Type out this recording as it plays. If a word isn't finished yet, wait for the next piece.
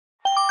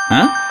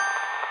Huh?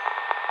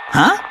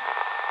 Huh?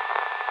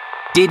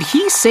 Did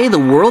he say the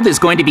world is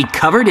going to be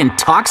covered in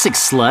toxic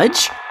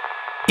sludge?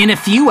 In a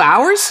few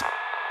hours?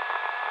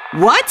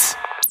 What?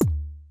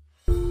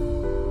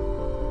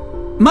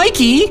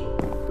 Mikey?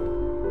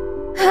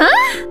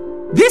 Huh?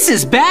 This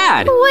is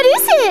bad! What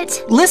is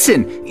it?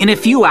 Listen, in a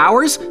few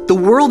hours, the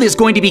world is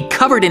going to be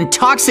covered in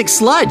toxic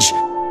sludge.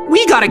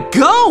 We gotta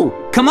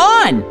go! Come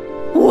on!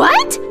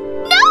 What?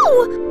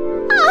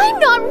 No! I'm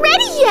not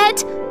ready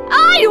yet!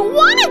 I don't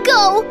wanna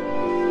go!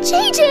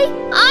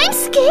 JJ, I'm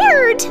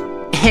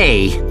scared!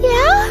 Hey,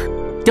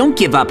 Yeah? don't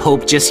give up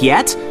hope just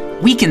yet.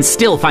 We can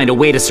still find a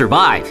way to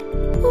survive.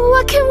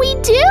 What can we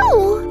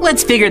do?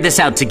 Let's figure this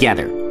out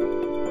together.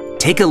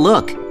 Take a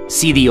look.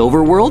 See the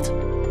overworld?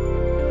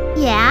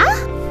 Yeah?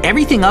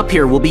 Everything up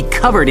here will be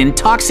covered in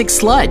toxic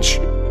sludge.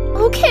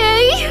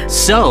 Okay.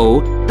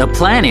 So, the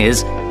plan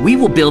is, we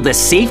will build a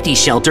safety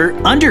shelter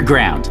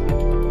underground.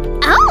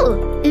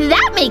 Oh,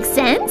 that makes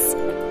sense.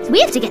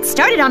 We have to get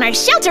started on our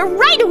shelter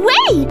right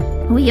away.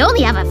 We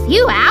only have a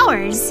few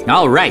hours.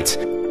 All right.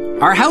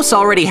 Our house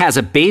already has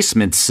a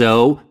basement,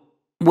 so...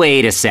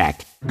 Wait a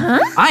sec. Huh?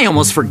 I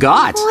almost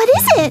forgot. What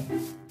is it?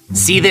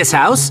 See this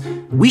house?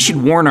 We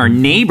should warn our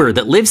neighbor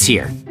that lives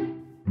here.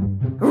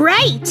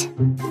 Right.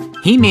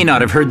 He may not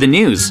have heard the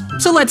news,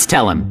 so let's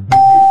tell him.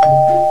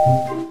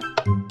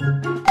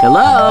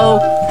 Hello?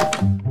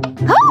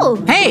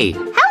 Oh. Hey!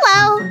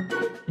 Hello.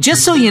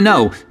 Just so you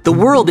know, the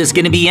world is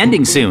going to be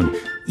ending soon.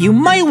 You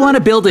might want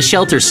to build a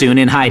shelter soon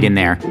and hide in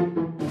there.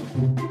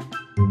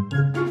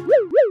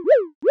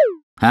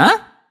 Huh?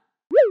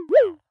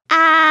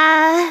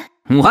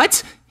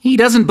 What? He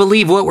doesn't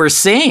believe what we're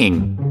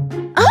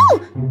saying.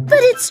 Oh, but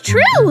it's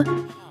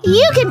true.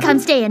 You can come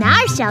stay in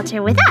our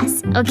shelter with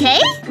us, okay?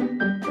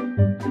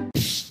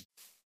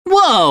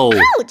 Whoa!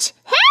 Ouch!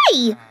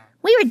 Hey!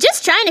 We were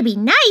just trying to be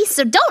nice,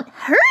 so don't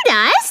hurt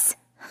us.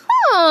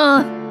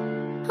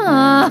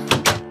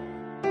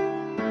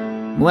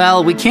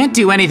 Well, we can't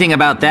do anything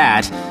about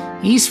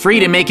that. He's free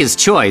to make his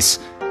choice.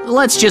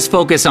 Let's just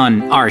focus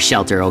on our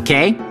shelter,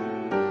 okay?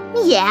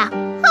 Yeah,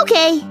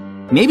 okay.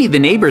 Maybe the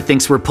neighbor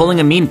thinks we're pulling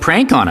a mean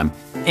prank on him.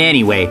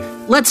 Anyway,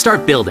 let's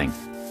start building.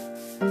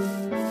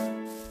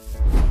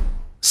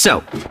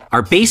 So,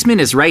 our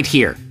basement is right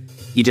here.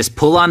 You just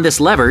pull on this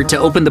lever to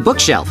open the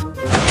bookshelf.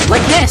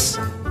 Like this.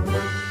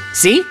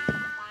 See?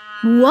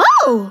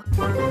 Whoa!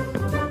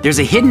 There's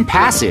a hidden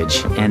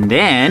passage, and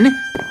then...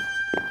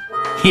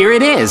 Here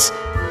it is.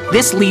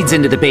 This leads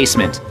into the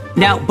basement.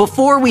 Now,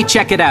 before we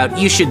check it out,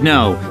 you should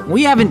know,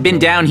 we haven't been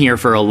down here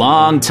for a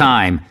long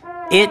time.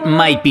 It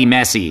might be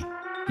messy.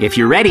 If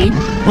you're ready,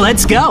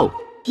 let's go.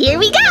 Here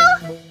we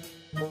go.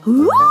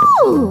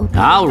 Ooh!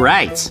 All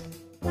right.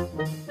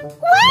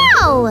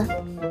 Wow!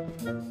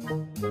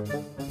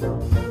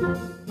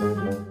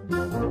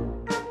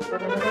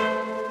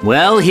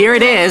 Well, here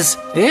it is.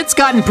 It's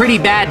gotten pretty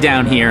bad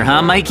down here,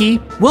 huh, Mikey?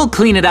 We'll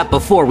clean it up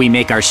before we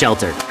make our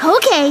shelter.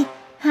 Okay.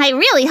 I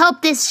really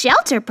hope this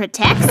shelter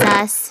protects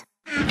us.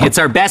 It's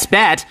our best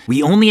bet.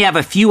 We only have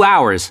a few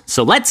hours,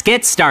 so let's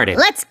get started.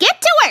 Let's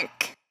get to work.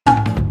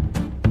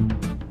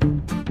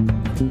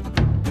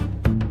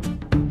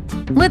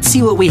 Let's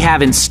see what we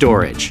have in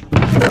storage.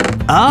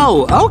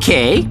 Oh,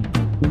 okay.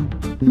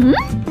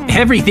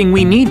 Everything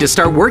we need to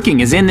start working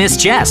is in this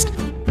chest.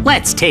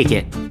 Let's take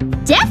it.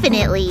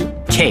 Definitely.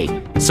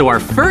 Okay, so our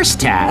first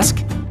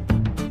task...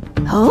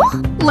 Oh?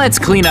 Let's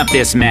clean up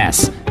this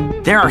mess.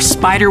 There are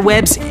spider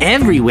webs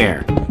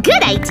everywhere.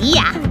 Good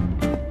idea.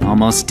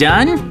 Almost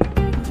done.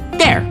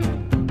 There.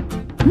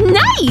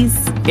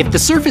 Nice! If the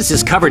surface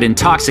is covered in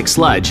toxic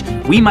sludge,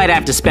 we might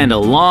have to spend a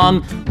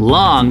long,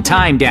 long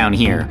time down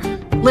here.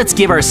 Let's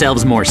give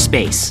ourselves more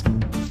space.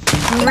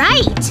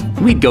 Right.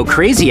 We'd go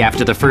crazy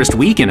after the first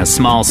week in a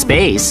small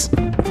space.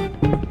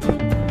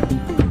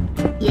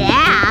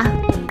 Yeah.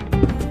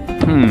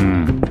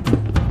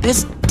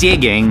 This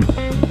digging,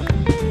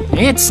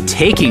 it's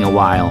taking a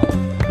while.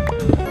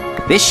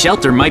 This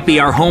shelter might be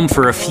our home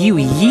for a few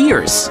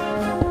years.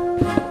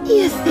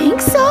 You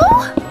think so?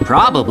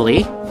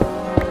 Probably.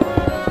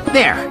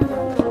 There.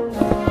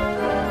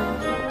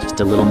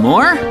 Just a little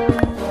more.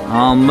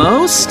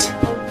 Almost.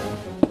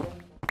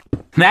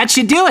 That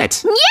should do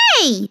it.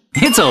 Yay!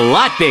 It's a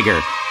lot bigger.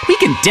 We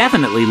can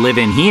definitely live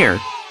in here.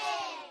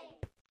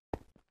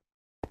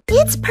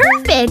 It's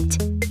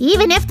perfect.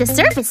 Even if the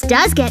surface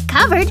does get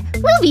covered,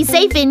 we'll be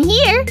safe in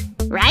here,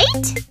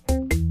 right?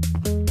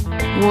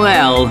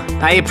 Well,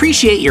 I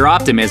appreciate your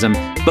optimism,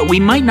 but we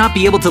might not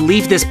be able to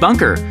leave this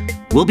bunker.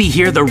 We'll be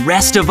here the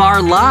rest of our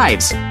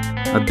lives.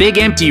 A big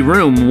empty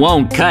room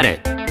won't cut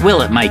it,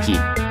 will it, Mikey?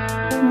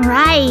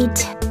 Right.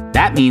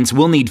 That means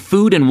we'll need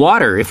food and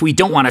water if we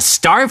don't want to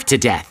starve to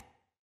death.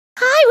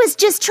 I was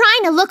just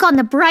trying to look on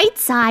the bright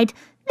side.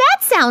 That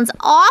sounds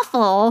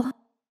awful.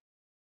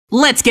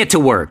 Let's get to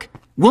work.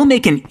 We'll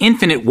make an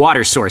infinite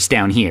water source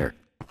down here.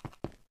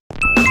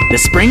 The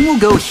spring will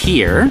go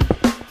here.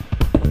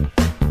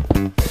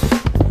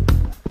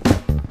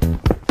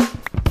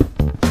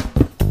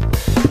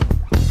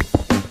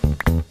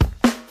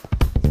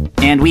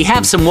 And we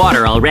have some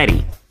water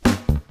already.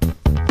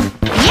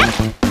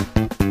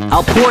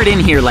 I'll pour it in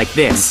here like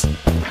this.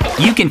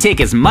 You can take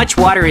as much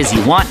water as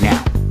you want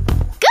now.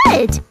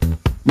 Good!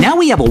 Now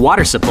we have a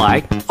water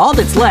supply, all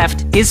that's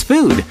left is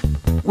food,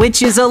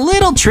 which is a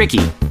little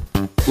tricky.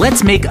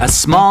 Let's make a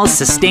small,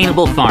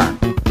 sustainable farm.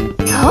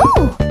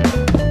 Oh!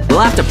 We'll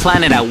have to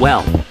plan it out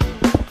well,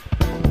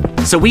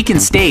 so we can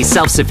stay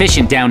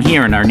self-sufficient down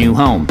here in our new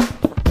home.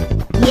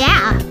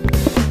 Yeah.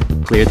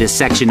 Clear this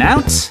section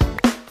out,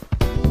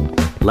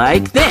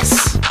 like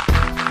this.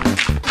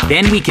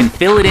 Then we can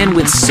fill it in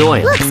with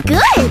soil. Looks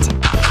good!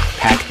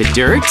 Pack the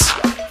dirt,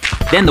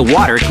 then the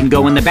water can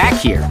go in the back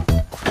here.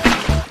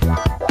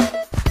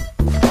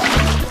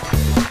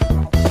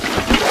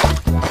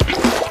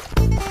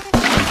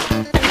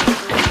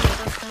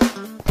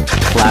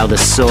 Plow the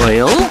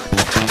soil.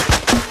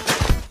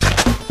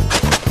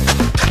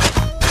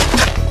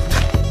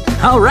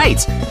 All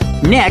right,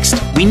 next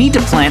we need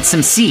to plant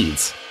some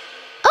seeds.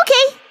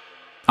 Okay.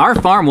 Our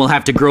farm will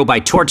have to grow by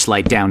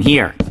torchlight down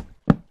here.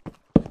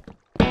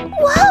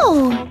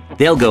 Whoa!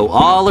 They'll go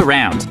all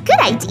around. Good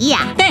idea.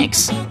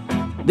 Thanks.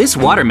 This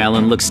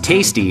watermelon looks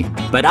tasty,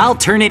 but I'll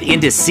turn it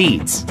into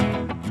seeds.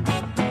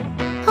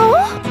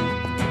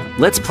 Oh?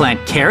 Let's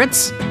plant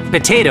carrots,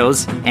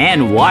 potatoes,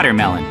 and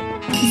watermelon.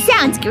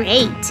 Sounds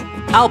great.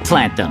 I'll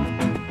plant them.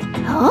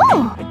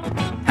 Oh.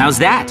 How's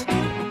that?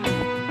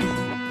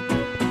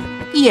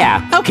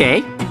 Yeah, okay.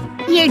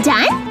 You're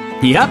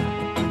done? Yep.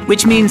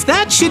 Which means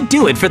that should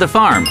do it for the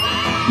farm.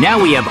 Now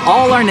we have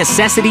all our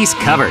necessities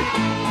covered.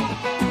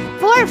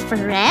 For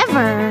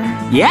forever.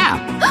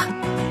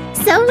 Yeah.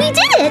 So we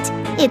did it!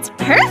 It's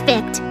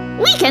perfect!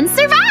 We can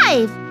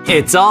survive!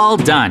 It's all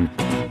done.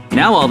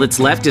 Now all that's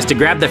left is to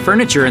grab the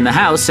furniture in the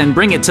house and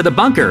bring it to the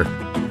bunker.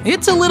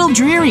 It's a little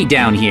dreary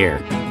down here.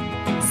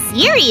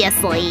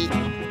 Seriously?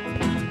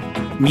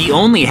 We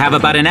only have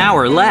about an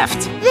hour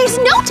left. There's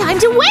no time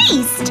to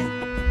waste!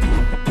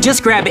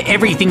 Just grab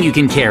everything you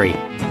can carry.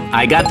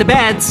 I got the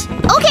beds.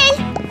 Okay.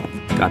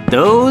 Got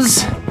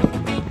those.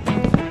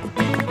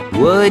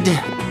 Wood.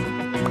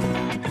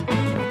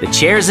 The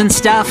chairs and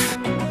stuff.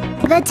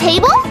 The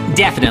table?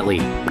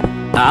 Definitely.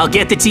 I'll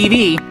get the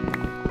TV.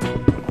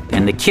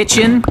 And the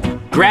kitchen.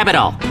 Grab it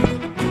all.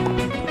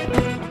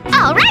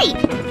 All right.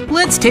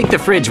 Let's take the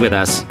fridge with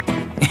us.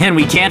 And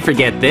we can't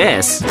forget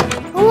this.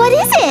 What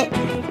is it?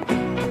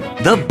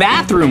 The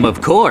bathroom,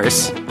 of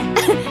course.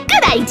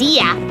 Good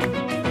idea.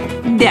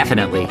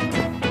 Definitely.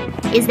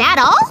 Is that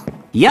all?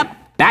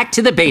 Yep, back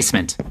to the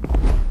basement.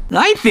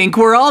 I think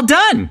we're all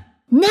done.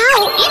 Now,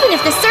 even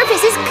if the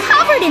surface is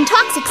covered in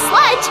toxic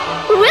sludge,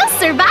 we'll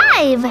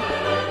survive.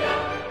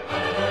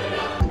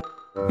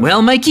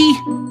 Well, Mikey,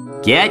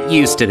 get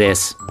used to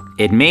this.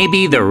 It may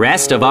be the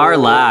rest of our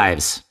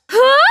lives.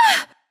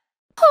 Huh?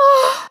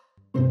 Oh.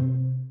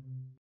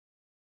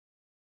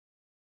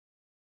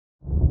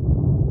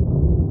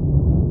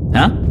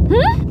 Huh?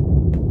 Hmm?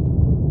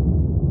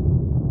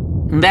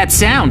 That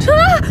sound.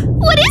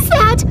 What is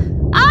that?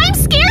 I'm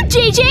scared,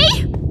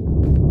 JJ!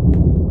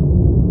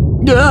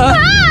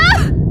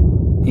 Ah!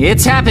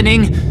 It's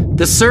happening.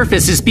 The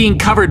surface is being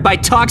covered by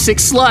toxic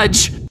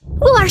sludge.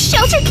 Will our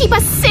shelter keep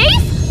us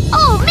safe?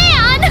 Oh,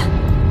 man!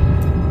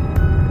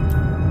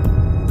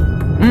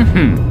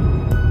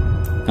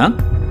 Huh?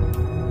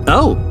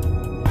 Oh.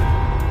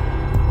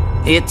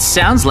 It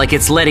sounds like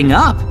it's letting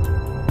up.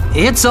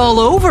 It's all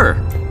over.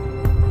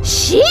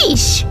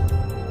 Sheesh!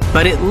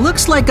 But it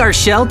looks like our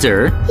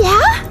shelter Yeah?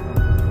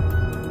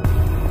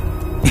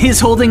 is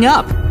holding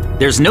up.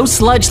 There's no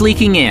sludge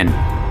leaking in.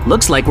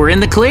 Looks like we're in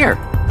the clear.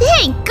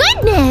 Thank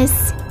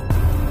goodness!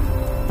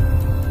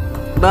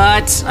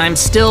 But I'm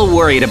still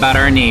worried about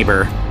our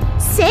neighbor.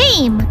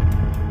 Same.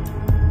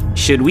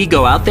 Should we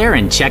go out there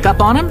and check up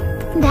on him?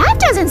 That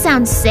doesn't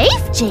sound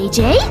safe,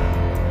 JJ.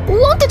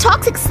 Won't the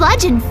toxic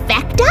sludge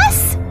infect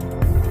us?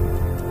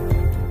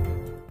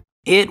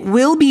 It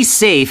will be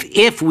safe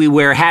if we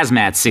wear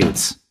hazmat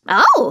suits.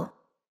 Oh.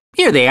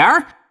 Here they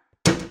are.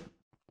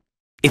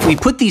 If we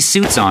put these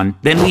suits on,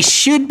 then we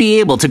should be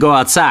able to go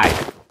outside.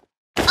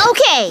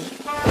 Okay.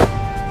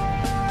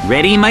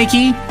 Ready,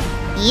 Mikey?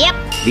 Yep.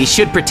 These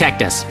should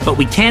protect us, but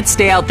we can't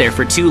stay out there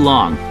for too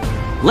long.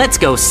 Let's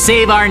go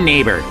save our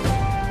neighbor.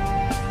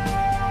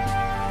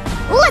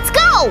 Let's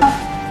go!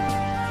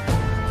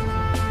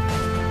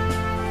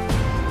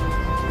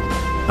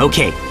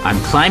 Okay, I'm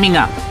climbing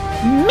up.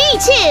 Me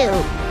too!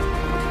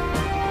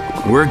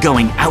 We're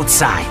going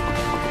outside.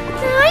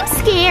 I'm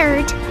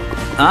scared.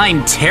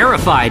 I'm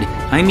terrified.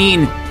 I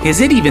mean,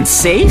 is it even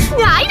safe?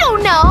 I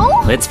don't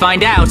know. Let's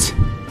find out.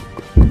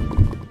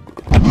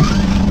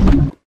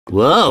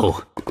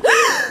 Whoa.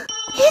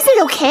 Is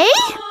it okay?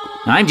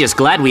 I'm just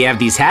glad we have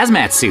these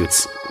hazmat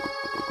suits.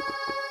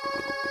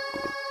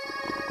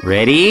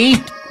 Ready?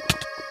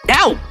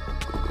 Ow!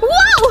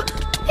 Whoa!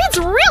 It's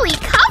really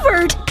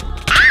covered!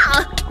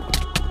 Ah!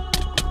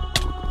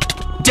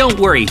 Don't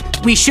worry,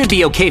 we should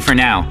be okay for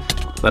now.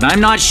 But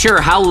I'm not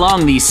sure how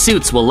long these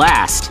suits will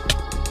last.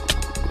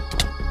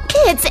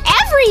 It's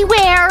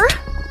everywhere!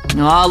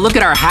 Aw, look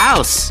at our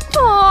house.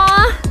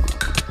 Aww.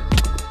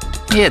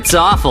 It's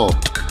awful.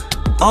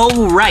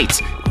 Oh,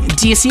 right.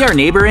 Do you see our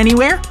neighbor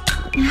anywhere?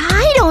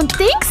 I don't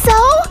think so.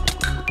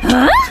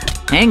 Huh?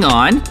 Hang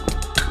on.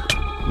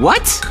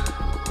 What?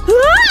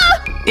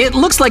 Ah! It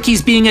looks like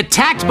he's being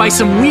attacked by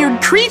some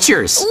weird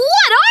creatures.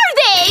 What are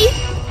they?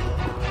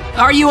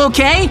 Are you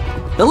okay?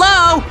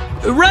 Hello?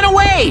 Run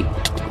away!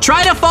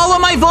 Try to follow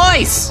my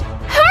voice!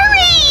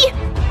 Hurry!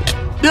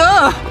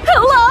 Ugh!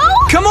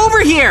 Hello? Come over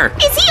here!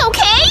 Is he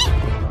okay?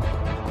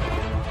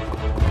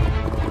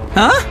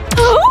 Huh?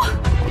 Oh?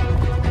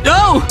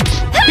 Oh!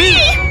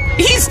 Hey!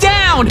 He's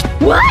down!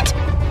 What?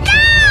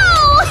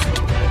 No!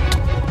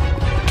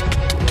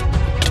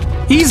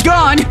 He's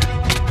gone!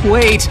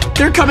 Wait,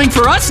 they're coming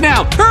for us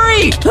now!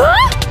 Hurry!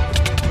 Huh?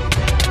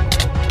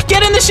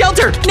 Get in the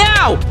shelter,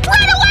 now!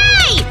 Run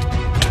away!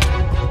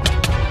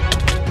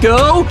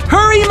 Go!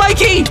 Hurry,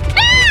 Mikey!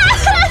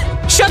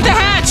 Ah! Shut the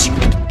hatch!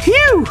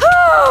 Phew!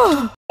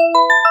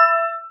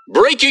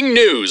 Breaking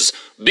news!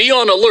 Be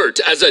on alert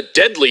as a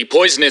deadly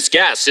poisonous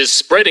gas is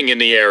spreading in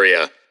the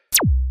area.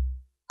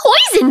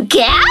 Poison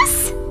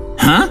gas?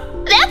 Huh?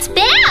 That's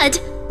bad.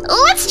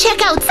 Let's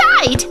check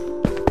outside.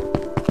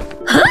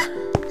 Huh?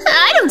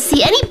 I don't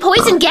see any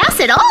poison gas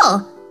at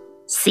all.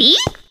 See?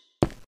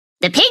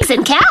 The pigs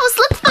and cows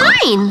look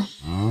fine.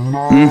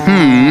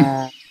 Mm-hmm.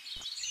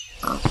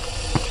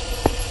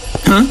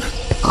 Huh?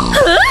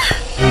 Huh?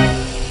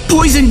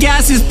 Poison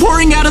gas is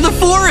pouring out of the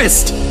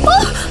forest!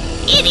 Oh,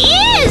 it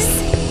is!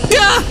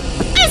 Ah!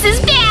 This is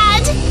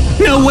bad!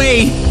 No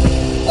way!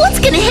 What's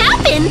gonna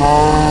happen?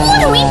 What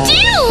do we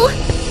do?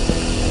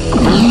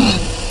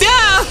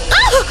 Ah!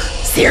 Oh,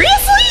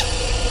 seriously?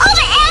 All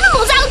the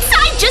animals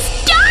outside just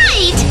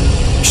died!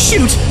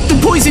 Shoot! The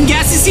poison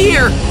gas is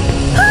here!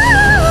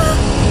 Ah!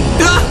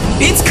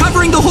 It's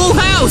covering the whole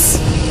house!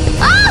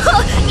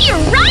 Oh, you're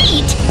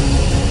right!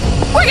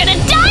 We're gonna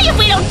die if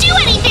we don't do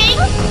anything!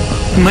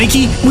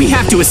 Mikey, we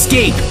have to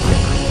escape!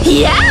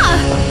 Yeah!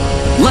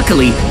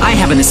 Luckily, I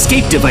have an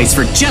escape device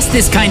for just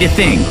this kind of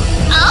thing.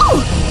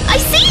 Oh, I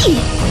see!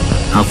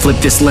 I'll flip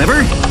this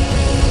lever.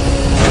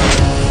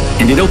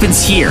 And it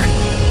opens here.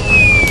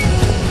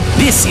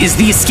 This is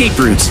the escape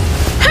route.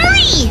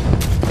 Hurry!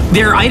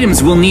 There are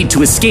items we'll need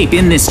to escape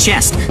in this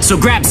chest, so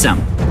grab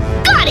some.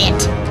 Got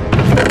it!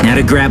 Now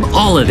to grab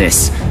all of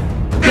this.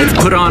 Let's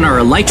put on our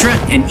elytra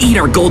and eat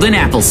our golden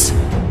apples.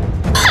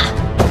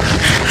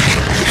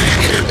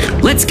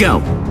 Let's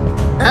go.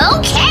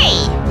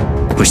 Okay.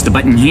 Push the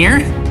button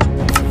here.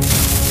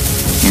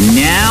 And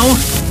now...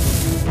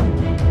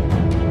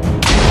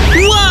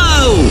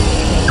 Whoa!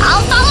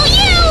 I'll follow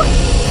you!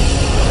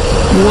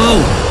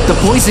 Whoa! The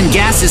poison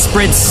gas has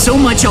spread so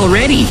much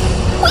already.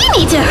 We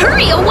need to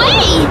hurry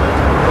away!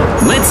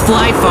 Let's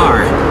fly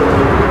far.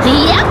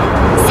 Yep,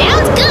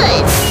 sounds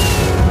good.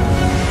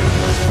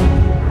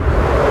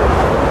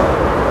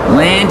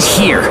 Land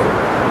here.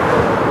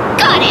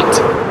 Got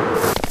it.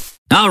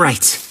 All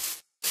right.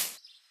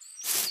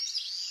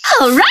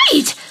 All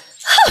right!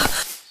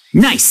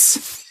 Nice.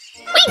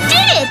 We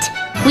did it!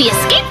 We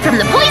escaped from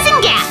the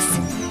poison gas.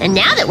 And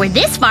now that we're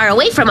this far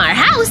away from our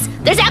house,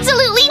 there's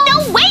absolutely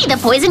no way the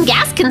poison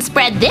gas can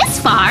spread this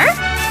far.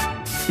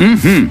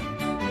 Mm-hmm.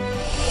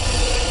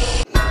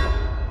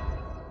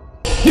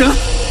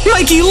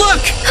 Mikey,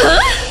 look! Huh?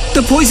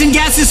 The poison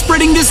gas is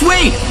spreading this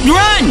way!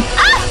 Run!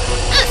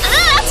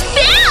 That's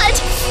bad!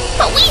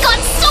 But we got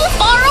so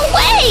far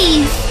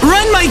away!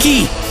 Run,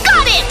 Mikey!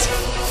 Got it!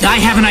 I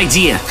have an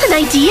idea. An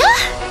idea?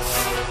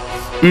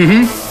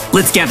 Mm-hmm.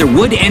 Let's gather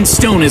wood and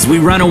stone as we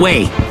run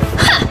away.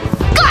 Huh,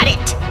 got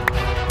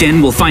it!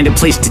 Then we'll find a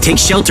place to take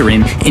shelter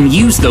in and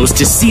use those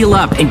to seal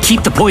up and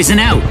keep the poison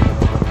out.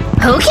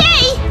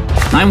 Okay!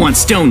 I want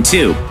stone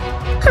too.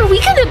 Are we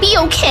gonna be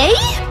okay?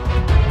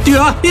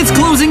 It's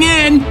closing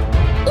in!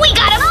 We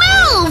gotta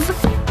move!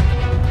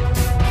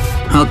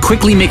 I'll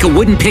quickly make a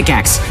wooden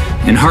pickaxe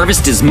and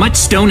harvest as much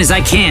stone as I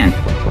can.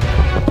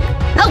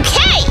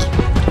 Okay!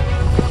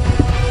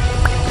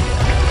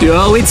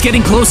 Oh, it's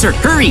getting closer.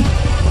 Hurry!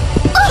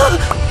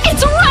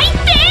 It's right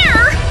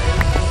there!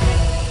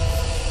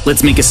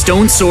 Let's make a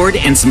stone sword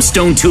and some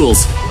stone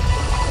tools.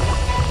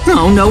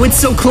 Oh no, it's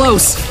so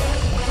close!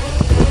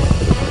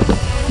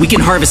 We can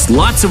harvest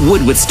lots of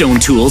wood with stone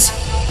tools.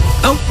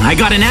 Oh, I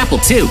got an apple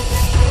too.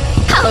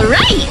 All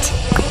right!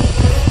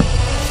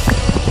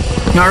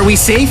 Are we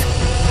safe?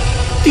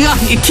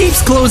 It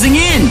keeps closing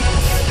in!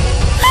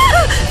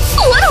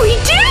 What do we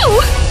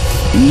do?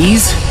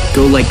 These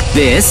go like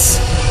this.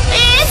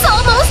 It's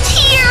almost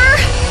here!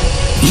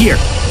 Here,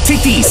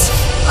 take these.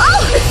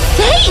 Oh,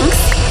 thanks!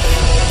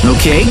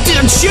 Okay,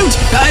 shoot!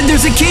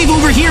 There's a cave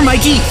over here,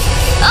 Mikey!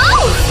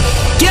 Oh!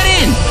 Get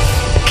in!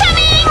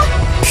 Coming!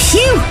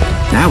 Phew!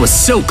 That was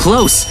so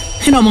close.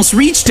 It almost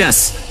reached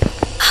us.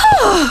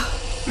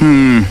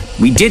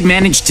 We did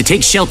manage to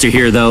take shelter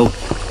here, though.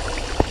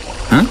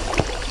 Huh?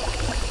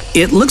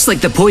 It looks like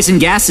the poison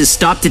gas is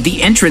stopped at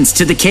the entrance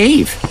to the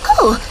cave.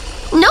 Oh,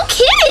 no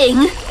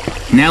kidding!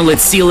 Now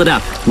let's seal it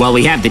up while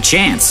we have the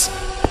chance.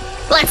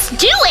 Let's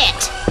do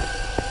it!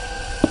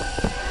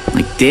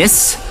 Like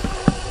this.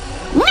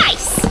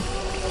 Nice!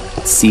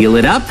 Seal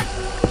it up.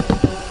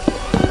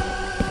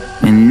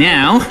 And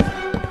now,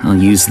 I'll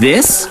use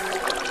this.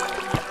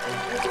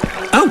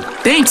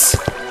 Thanks.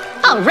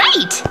 All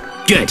right.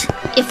 Good.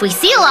 If we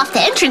seal off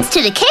the entrance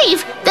to the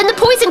cave, then the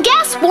poison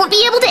gas won't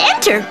be able to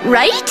enter,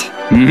 right?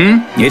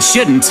 Mm-hmm. It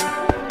shouldn't.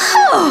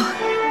 Oh.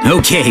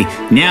 Okay,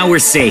 now we're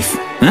safe.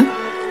 Huh?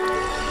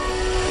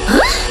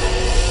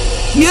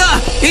 Huh? Yeah!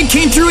 It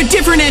came through a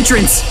different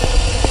entrance!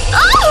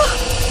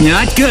 Oh!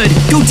 Not good.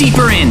 Go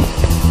deeper in.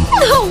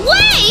 No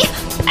way!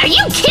 Are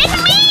you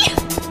kidding me?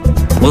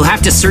 We'll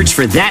have to search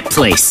for that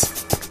place.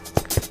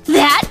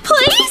 That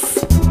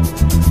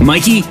place?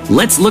 Mikey,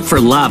 let's look for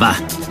lava.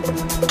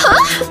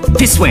 Huh?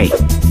 This way.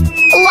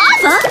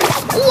 Lava?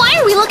 Why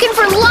are we looking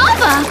for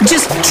lava?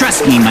 Just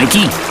trust me,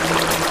 Mikey.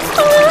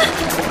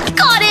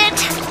 Got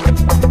it!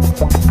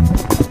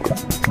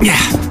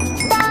 Yeah.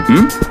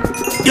 Hmm?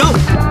 Yo!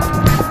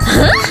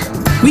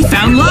 Huh? We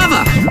found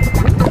lava!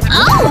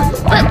 Oh,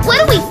 but what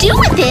do we do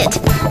with it?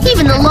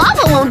 Even the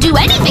lava won't do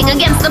anything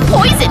against the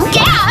poison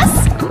gas!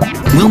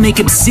 We'll make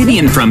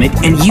obsidian from it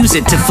and use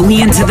it to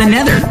flee into the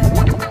nether.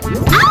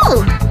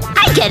 Oh,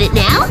 I get it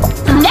now.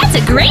 That's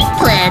a great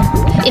plan.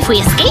 If we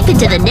escape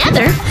into the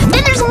nether,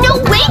 then there's no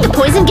way the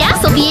poison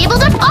gas will be able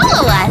to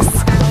follow us.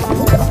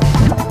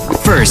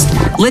 First,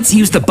 let's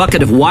use the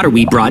bucket of water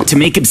we brought to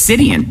make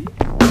obsidian.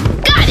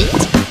 Got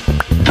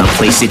it. I'll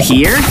place it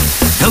here.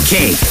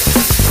 Okay.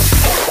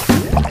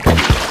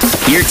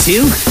 Here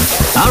too?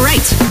 All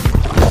right.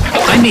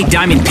 I made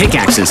diamond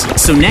pickaxes,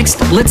 so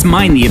next, let's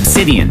mine the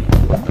obsidian.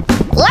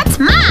 Let's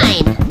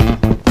mine!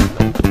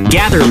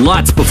 Gather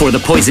lots before the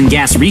poison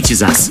gas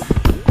reaches us.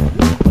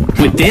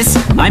 With this,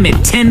 I'm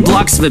at 10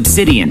 blocks of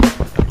obsidian.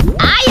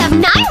 I have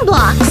 9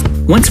 blocks.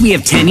 Once we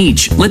have 10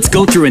 each, let's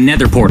go through a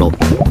nether portal.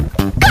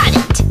 Got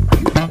it.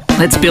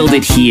 Let's build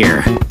it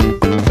here.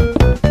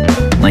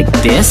 Like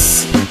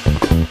this.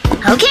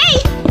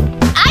 Okay.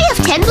 I have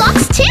 10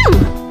 blocks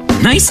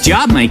too. Nice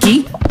job,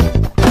 Mikey.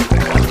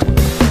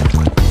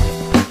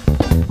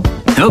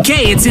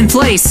 Okay, it's in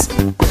place.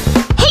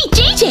 Hey,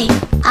 JJ,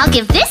 I'll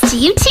give this to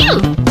you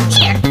too.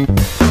 Here.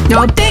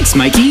 Oh, thanks,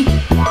 Mikey.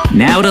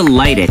 Now to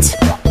light it.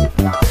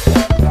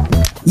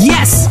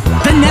 Yes!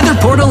 The nether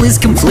portal is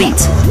complete.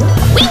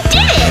 We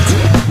did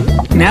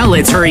it! Now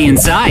let's hurry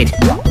inside.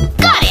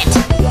 Got it!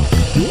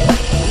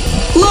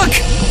 Look!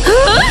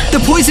 Huh? The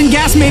poison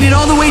gas made it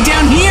all the way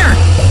down here!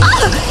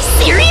 Oh,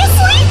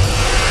 seriously?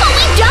 But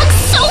we dug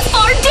so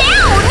far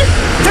down!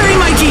 Hurry,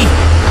 Mikey!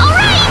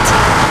 Alright!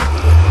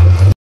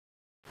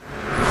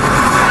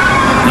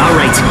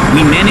 Alright,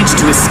 we managed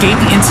to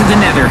escape into the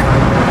nether.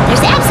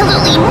 There's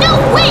absolutely no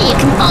way it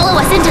can follow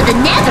us into the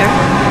nether,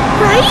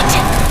 right?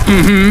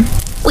 Mm-hmm.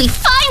 We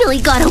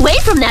finally got away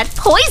from that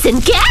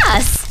poison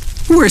gas!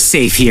 We're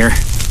safe here.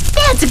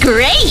 That's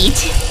great!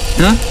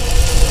 Huh?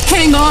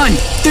 Hang on!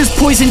 There's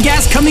poison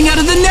gas coming out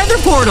of the nether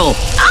portal!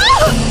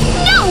 Oh!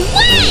 No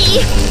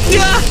way!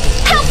 Yeah!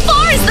 How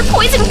far is the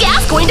poison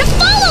gas going to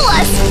follow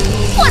us?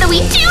 What do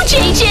we do,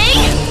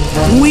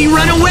 JJ? We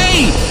run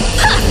away!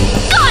 Huh!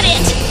 Got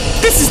it!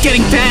 This is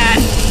getting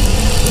bad!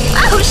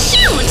 Oh,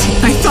 shoot!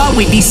 I thought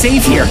we'd be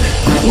safe here.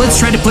 Let's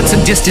try to put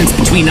some distance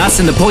between us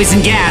and the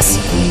poison gas.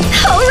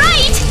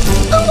 Alright!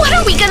 What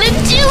are we gonna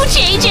do,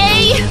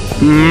 JJ?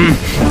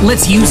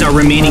 Let's use our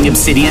remaining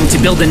obsidian to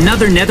build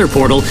another nether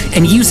portal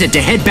and use it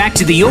to head back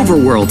to the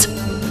overworld.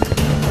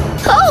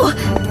 Oh,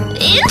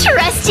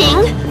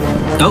 interesting!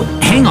 Oh,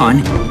 hang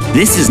on.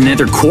 This is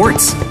nether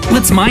quartz.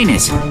 Let's mine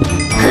it.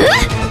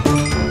 Huh?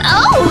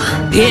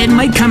 Oh! It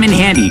might come in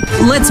handy.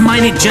 Let's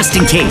mine it just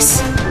in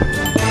case.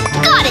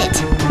 Got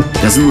it!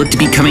 Doesn't look to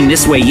be coming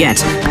this way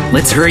yet.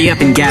 Let's hurry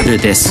up and gather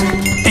this.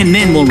 And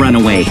then we'll run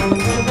away.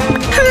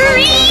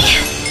 Hurry!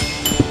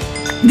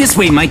 This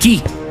way,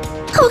 Mikey.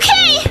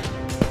 Okay!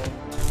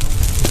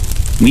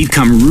 We've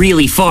come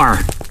really far.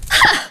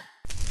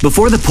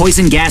 Before the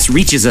poison gas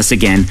reaches us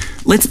again,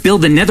 let's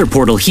build the nether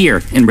portal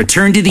here and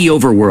return to the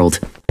overworld.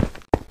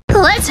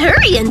 Let's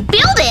hurry and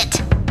build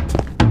it!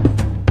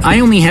 I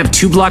only have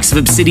 2 blocks of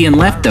obsidian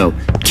left, though.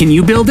 Can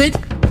you build it?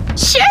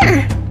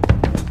 Sure!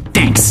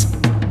 Thanks.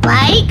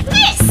 Like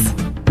this!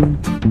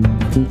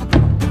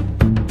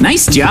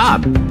 Nice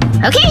job.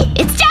 Okay,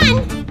 it's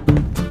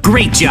done!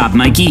 Great job,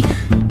 Mikey.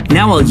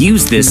 Now I'll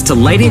use this to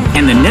light it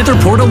and the nether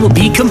portal will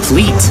be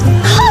complete.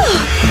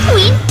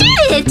 We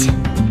did it!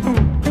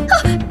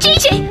 Oh,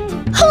 JJ,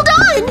 hold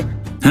on!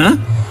 Huh?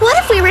 What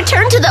if we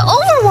return to the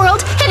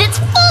overworld and it's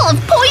full of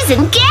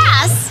poison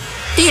gas?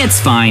 It's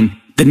fine.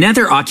 The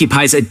nether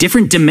occupies a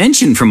different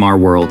dimension from our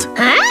world.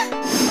 Huh?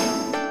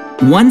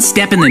 1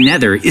 step in the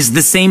nether is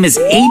the same as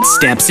 8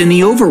 steps in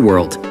the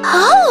overworld.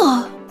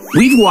 Oh!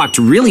 We've walked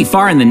really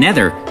far in the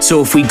nether,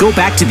 so if we go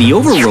back to the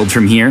overworld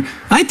from here,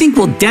 I think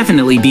we'll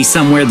definitely be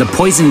somewhere the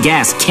poison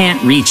gas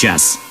can't reach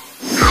us.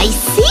 I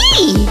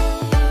see!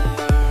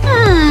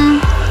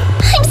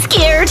 I'm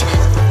scared,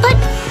 but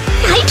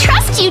I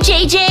trust you,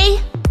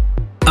 JJ.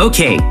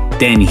 Okay,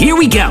 then here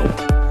we go.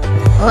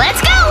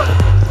 Let's go!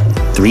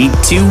 3,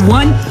 2,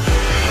 1.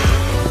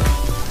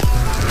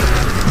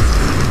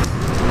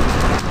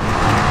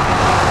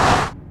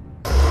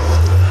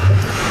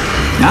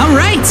 All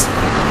right.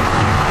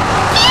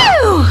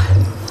 Phew!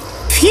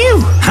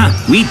 Phew! Huh,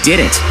 We did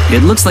it.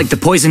 It looks like the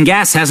poison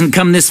gas hasn't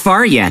come this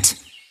far yet.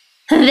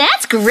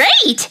 That's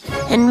great!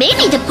 And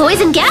maybe the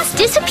poison gas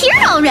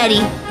disappeared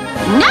already.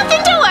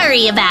 Nothing to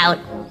worry about.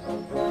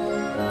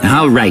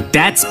 All right,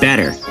 that's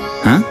better.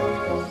 Huh?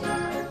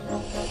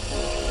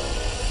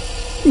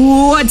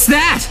 What's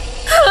that?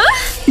 Huh?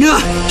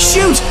 Ugh,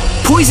 shoot!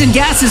 Poison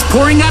gas is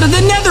pouring out of the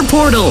nether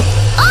portal!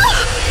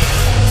 Oh!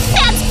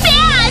 That's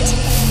bad!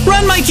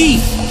 Run, Mikey!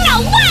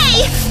 No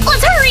way!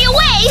 Let's hurry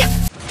away!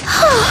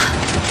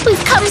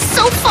 We've come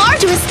so far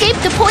to escape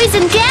the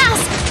poison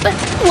gas, but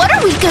what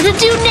are we gonna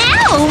do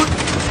now?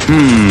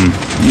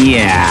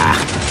 Yeah.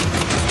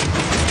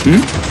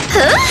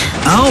 Huh?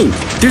 Oh,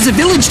 there's a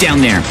village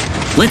down there.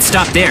 Let's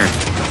stop there.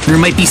 There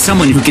might be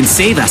someone who can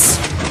save us.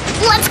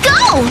 Let's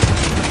go!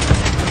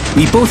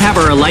 We both have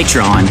our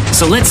elytra on,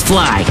 so let's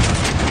fly.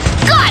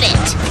 Got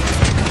it!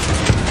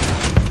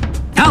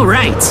 All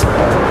right.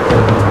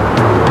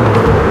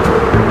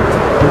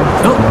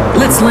 Oh,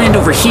 let's land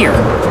over here.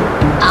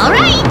 All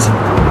right.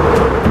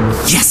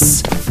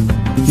 Yes!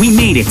 We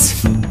made it.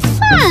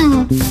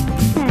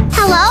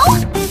 Hello?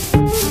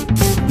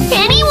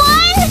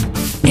 Anyone?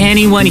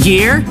 Anyone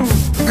here?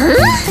 Huh?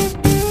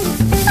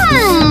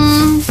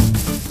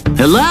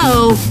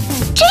 Hello?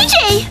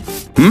 JJ!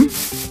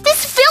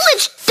 This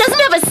village doesn't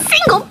have a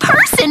single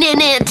person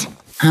in it.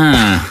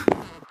 Huh.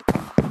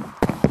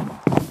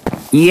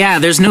 Yeah,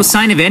 there's no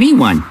sign of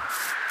anyone.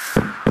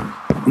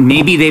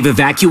 Maybe they've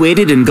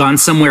evacuated and gone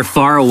somewhere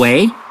far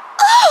away?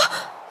 Oh,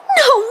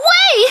 no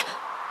way!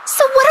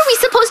 So what are we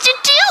supposed to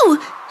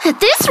do? At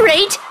this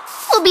rate,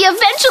 we'll be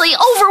eventually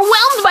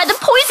overwhelmed by the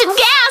poison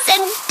gas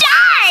and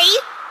die!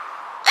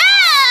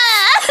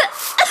 Ah!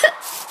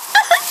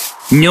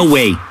 No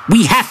way.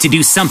 We have to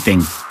do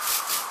something.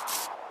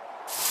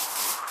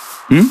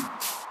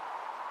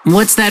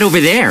 What's that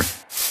over there?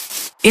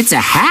 It's a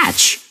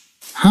hatch.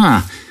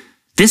 Huh.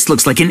 This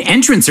looks like an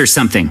entrance or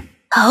something.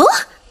 Oh?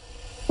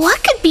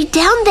 What could be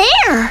down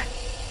there?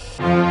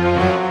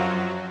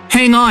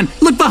 Hang on.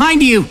 Look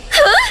behind you.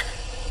 Huh?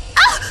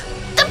 Oh,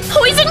 the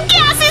poison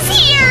gas is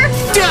here!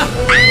 Duh!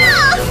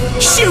 Ah!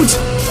 Shoot!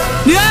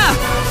 Ah!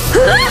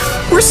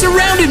 Huh? We're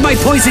surrounded by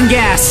poison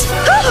gas.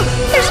 Oh,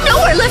 there's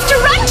nowhere left to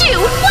run to!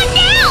 What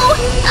now?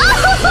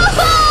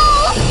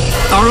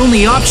 Oh! Our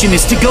only option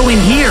is to go in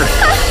here.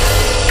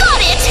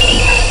 Got it!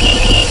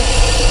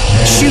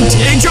 Shoot!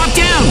 Drop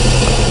down!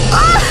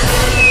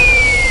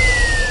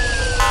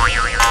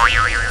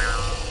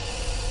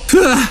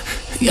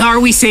 Are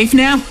we safe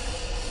now?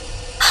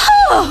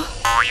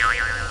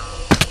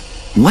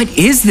 What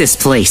is this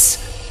place?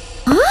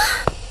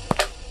 Huh?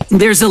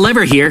 There's a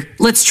lever here.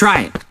 Let's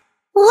try it.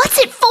 What's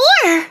it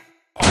for?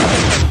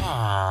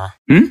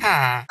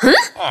 Huh?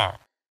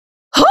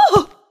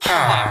 Oh!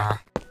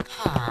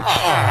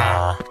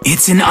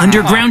 It's an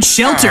underground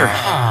shelter.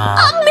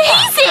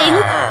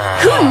 Amazing!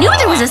 Who knew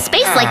there was a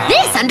space like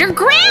this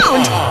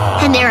underground?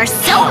 And there are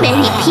so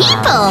many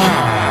people!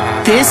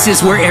 This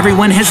is where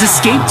everyone has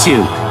escaped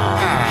to.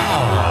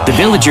 The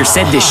villager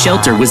said this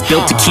shelter was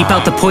built to keep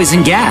out the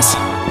poison gas.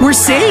 We're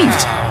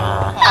saved!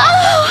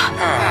 Oh!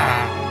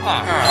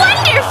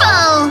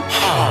 Wonderful!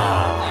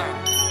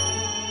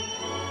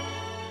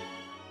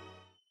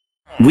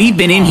 We've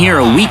been in here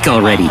a week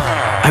already.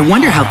 I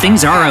wonder how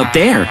things are out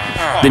there.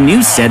 The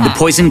news said the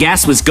poison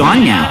gas was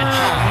gone now.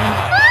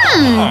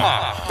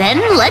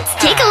 Then let's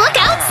take a look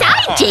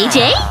outside,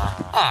 JJ.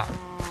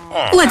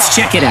 Let's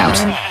check it out.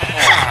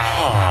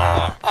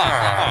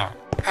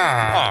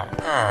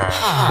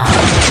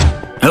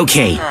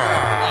 Okay.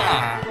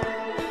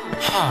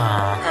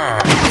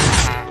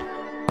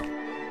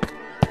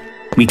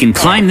 We can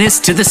climb this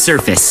to the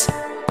surface.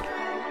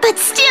 But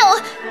still,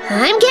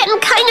 I'm getting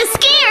kind of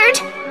scared.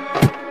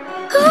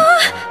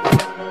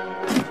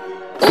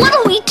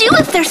 What'll we do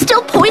if there's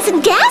still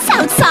poison gas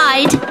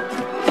outside?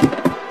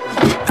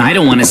 I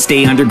don't want to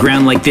stay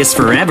underground like this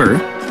forever.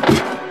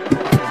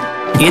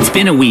 It's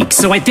been a week,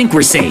 so I think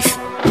we're safe.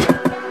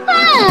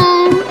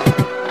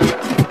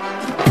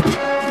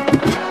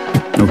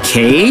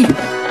 Okay.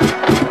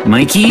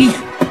 Mikey?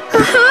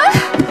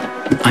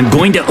 I'm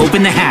going to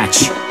open the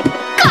hatch.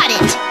 Got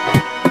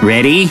it.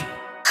 Ready?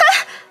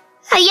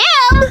 I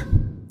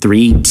am.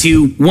 3,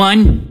 2,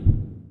 1.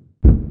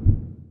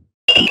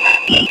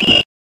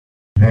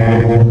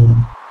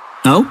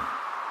 Oh?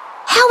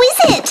 How is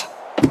it?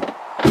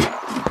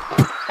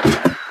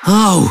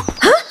 Oh.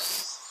 Huh?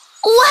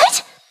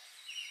 What?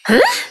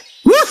 Huh?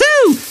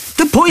 Woohoo!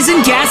 The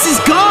poison gas is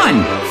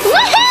gone!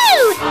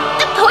 Woohoo!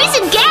 The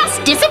poison gas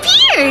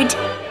disappeared!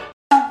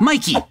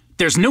 Mikey,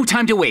 there's no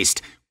time to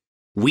waste.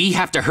 We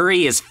have to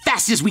hurry as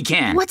fast as we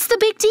can. What's the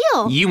big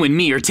deal? You and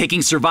me are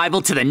taking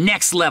survival to the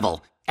next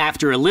level.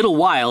 After a little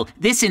while,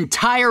 this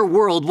entire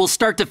world will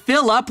start to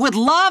fill up with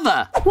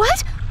lava.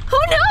 What?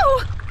 Oh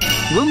no!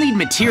 We'll need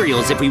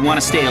materials if we want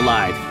to stay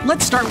alive.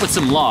 Let's start with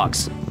some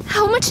logs.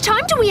 How much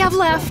time do we have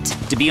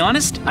left? To be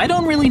honest, I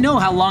don't really know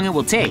how long it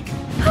will take.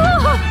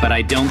 But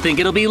I don't think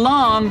it'll be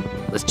long.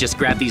 let's just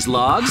grab these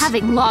logs.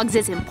 Having logs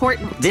is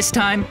important. This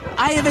time,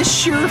 I have a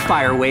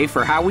surefire way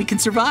for how we can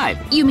survive.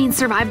 You mean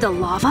survive the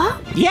lava?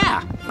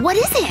 Yeah. What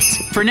is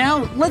it? For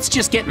now, let's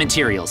just get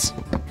materials.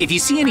 If you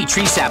see any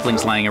tree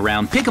saplings lying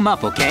around, pick them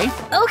up, okay?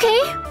 Okay.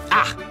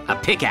 Ah, a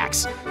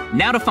pickaxe.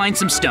 Now to find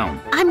some stone.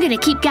 I'm gonna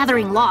keep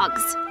gathering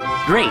logs.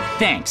 Great,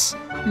 thanks.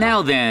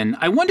 Now then,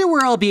 I wonder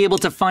where I'll be able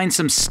to find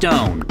some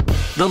stone.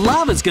 The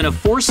lava's gonna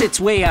force its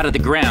way out of the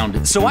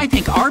ground, so I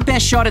think our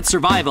best shot at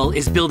survival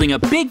is building a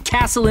big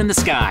castle in the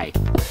sky.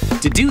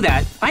 To do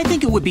that, I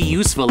think it would be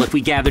useful if we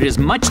gathered as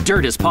much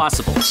dirt as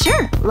possible.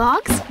 Sure,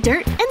 logs,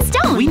 dirt, and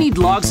stone. We need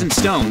logs and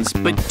stones,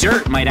 but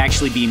dirt might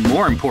actually be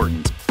more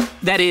important.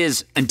 That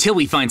is, until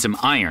we find some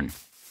iron.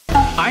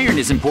 Iron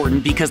is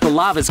important because the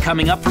lava's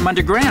coming up from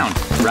underground,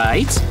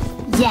 right?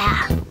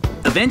 Yeah.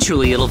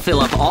 Eventually, it'll fill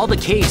up all the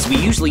caves we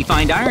usually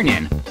find iron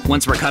in.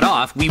 Once we're cut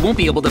off, we won't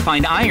be able to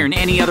find iron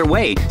any other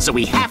way, so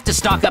we have to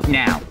stock up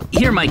now.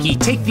 Here, Mikey,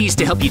 take these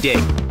to help you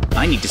dig.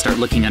 I need to start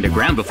looking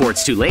underground before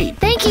it's too late.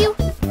 Thank you.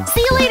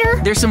 See you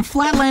later. There's some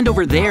flat land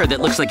over there that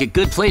looks like a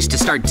good place to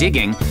start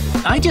digging.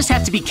 I just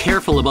have to be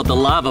careful about the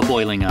lava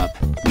boiling up.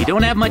 We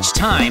don't have much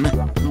time.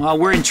 Oh,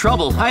 we're in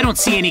trouble. I don't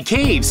see any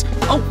caves.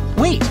 Oh,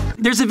 wait,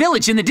 there's a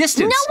village in the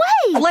distance.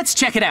 No way! Let's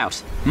check it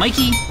out.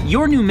 Mikey,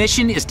 your new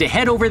mission is to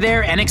head over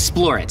there and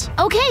explore it.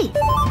 Okay.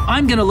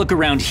 I'm gonna look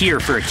around here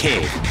for a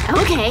cave.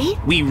 Okay.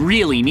 We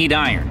really need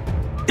iron.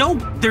 Oh,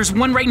 there's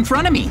one right in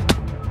front of me.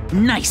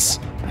 Nice.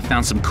 I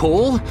found some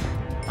coal.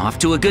 Off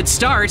to a good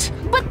start.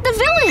 But the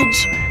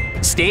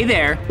village! Stay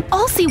there.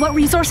 I'll see what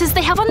resources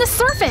they have on the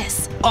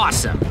surface.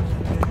 Awesome.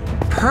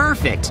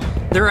 Perfect.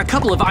 There are a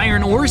couple of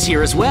iron ores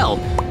here as well.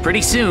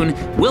 Pretty soon,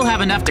 we'll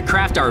have enough to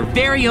craft our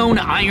very own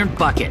iron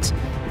bucket.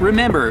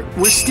 Remember,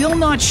 we're still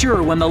not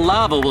sure when the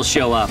lava will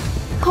show up.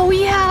 Oh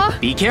yeah.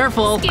 Be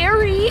careful.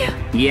 Scary.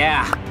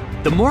 Yeah.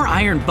 The more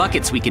iron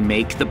buckets we can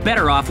make, the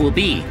better off we'll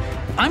be.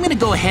 I'm gonna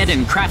go ahead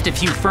and craft a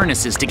few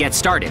furnaces to get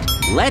started.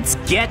 Let's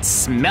get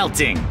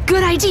smelting.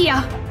 Good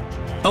idea.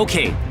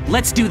 Okay,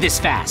 let's do this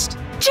fast.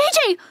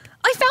 JJ,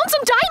 I found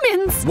some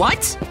diamonds!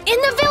 What?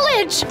 In the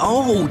village!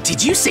 Oh,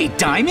 did you say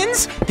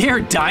diamonds? There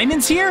are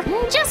diamonds here?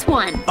 Just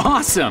one.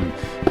 Awesome!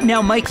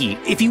 Now, Mikey,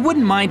 if you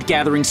wouldn't mind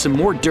gathering some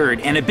more dirt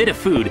and a bit of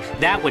food,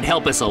 that would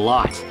help us a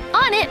lot.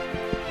 On it.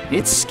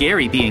 It's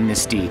scary being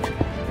this deep.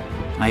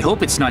 I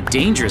hope it's not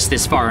dangerous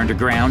this far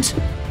underground.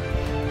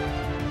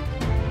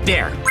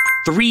 There,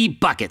 3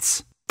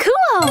 buckets.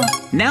 Cool!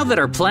 Now that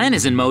our plan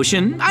is in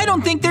motion, I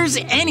don't think there's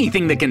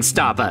anything that can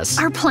stop us.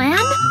 Our plan?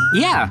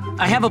 Yeah,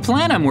 I have a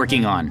plan I'm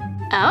working on.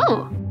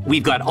 Oh.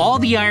 We've got all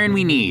the iron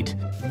we need.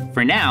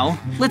 For now,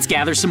 let's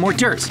gather some more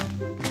dirt.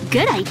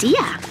 Good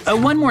idea.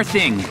 One more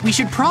thing, we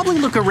should probably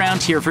look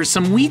around here for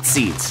some wheat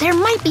seeds. There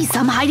might be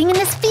some hiding in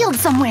this field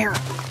somewhere.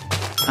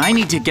 I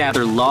need to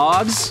gather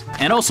logs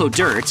and also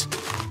dirt.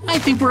 I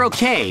think we're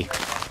okay.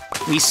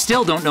 We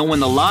still don't know when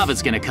the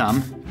lava's gonna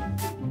come.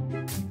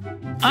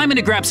 I'm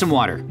gonna grab some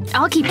water.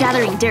 I'll keep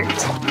gathering dirt.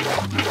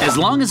 As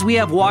long as we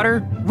have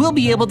water, we'll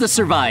be able to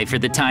survive for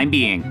the time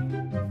being.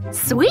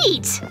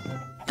 Sweet!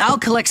 I'll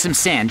collect some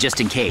sand just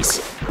in case.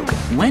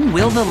 When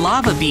will the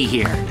lava be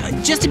here?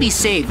 Just to be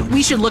safe,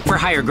 we should look for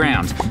higher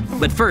ground.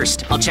 But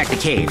first, I'll check the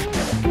cave.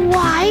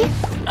 Why?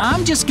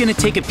 I'm just gonna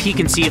take a peek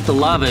and see if the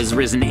lava has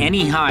risen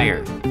any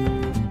higher.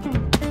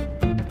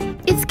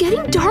 It's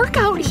getting dark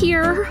out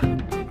here.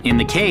 In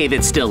the cave,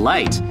 it's still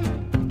light.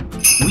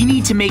 We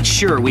need to make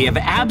sure we have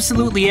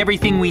absolutely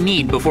everything we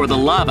need before the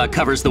lava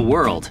covers the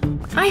world.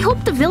 I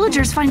hope the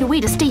villagers find a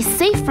way to stay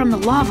safe from the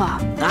lava.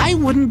 I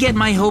wouldn't get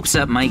my hopes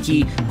up,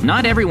 Mikey.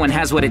 Not everyone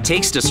has what it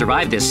takes to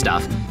survive this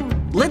stuff.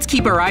 Let's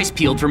keep our eyes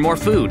peeled for more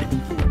food.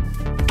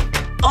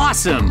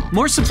 Awesome!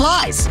 More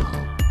supplies!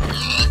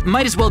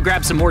 Might as well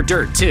grab some more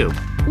dirt, too.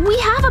 We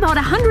have about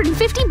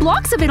 150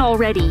 blocks of it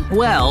already.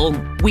 Well,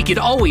 we could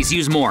always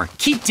use more.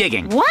 Keep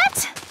digging.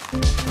 What?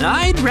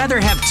 I'd rather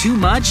have too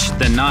much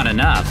than not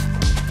enough.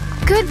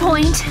 Good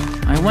point.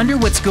 I wonder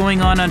what's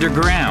going on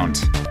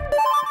underground.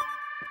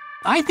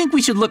 I think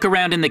we should look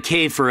around in the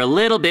cave for a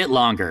little bit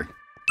longer.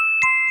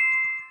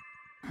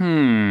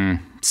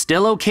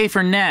 Still okay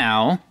for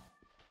now.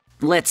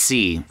 Let's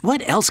see,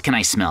 what else can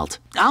I smelt?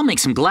 I'll make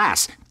some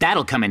glass.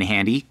 That'll come in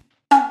handy.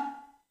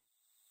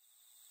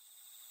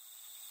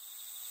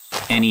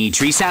 Any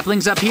tree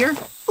saplings up here?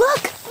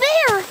 Look,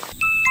 there!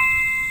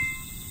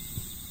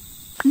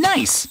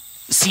 Nice.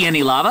 See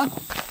any lava?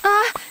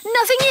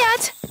 Nothing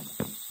yet.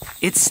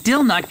 It's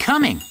still not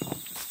coming.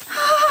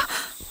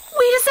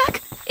 Wait a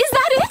sec. Is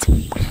that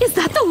it? Is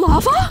that the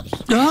lava?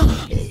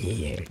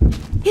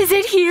 Is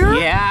it here?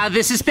 Yeah,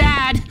 this is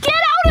bad. Get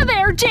out of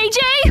there,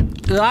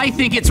 JJ! I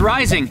think it's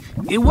rising.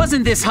 It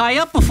wasn't this high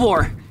up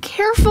before.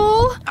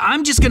 Careful.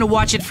 I'm just gonna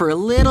watch it for a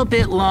little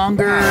bit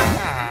longer.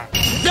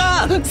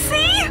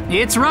 See?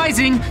 It's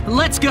rising.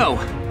 Let's go.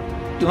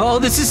 Oh,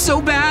 this is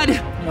so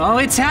bad. Oh,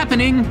 it's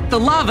happening. The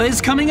lava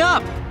is coming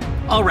up.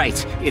 All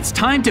right, it's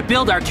time to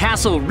build our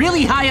castle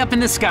really high up in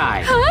the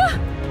sky. Huh?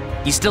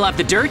 You still have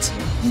the dirt?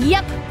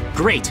 Yep.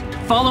 Great.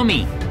 Follow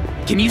me.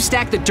 Can you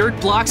stack the dirt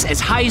blocks as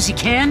high as you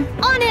can?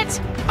 On it.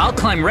 I'll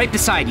climb right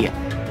beside you.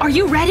 Are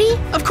you ready?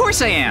 Of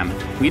course I am.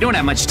 We don't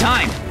have much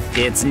time.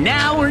 It's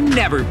now or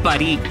never,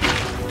 buddy.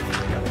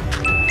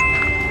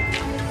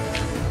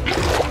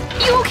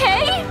 You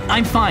okay?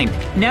 I'm fine.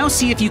 Now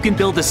see if you can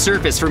build a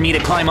surface for me to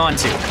climb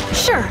onto.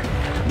 Sure.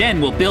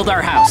 Then we'll build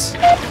our house.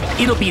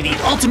 It'll be the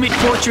ultimate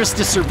fortress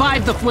to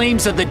survive the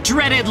flames of the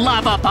dreaded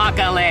lava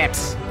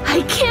apocalypse.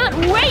 I can't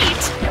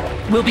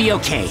wait! We'll be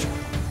okay.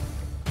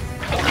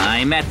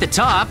 I'm at the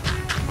top.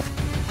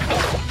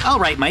 All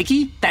right,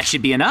 Mikey, that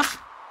should be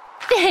enough.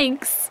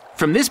 Thanks.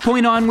 From this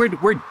point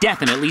onward, we're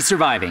definitely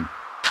surviving.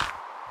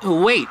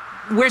 Wait,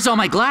 where's all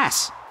my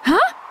glass? Huh?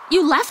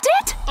 You left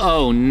it?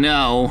 Oh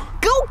no.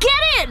 Go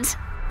get it!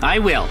 I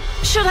will.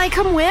 Should I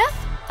come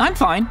with? I'm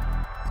fine.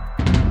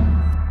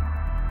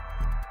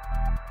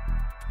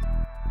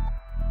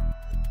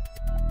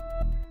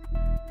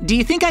 Do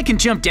you think I can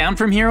jump down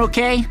from here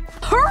okay?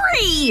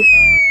 Hurry!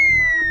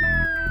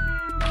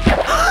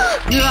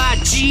 Ah,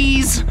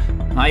 jeez!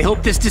 I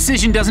hope this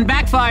decision doesn't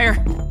backfire.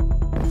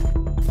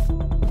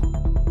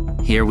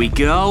 Here we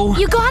go.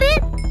 You got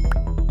it?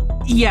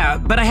 Yeah,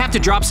 but I have to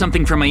drop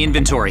something from my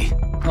inventory.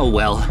 Oh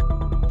well.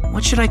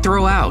 What should I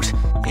throw out?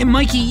 Hey,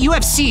 Mikey, you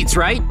have seeds,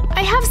 right?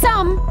 I have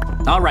some.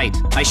 All right,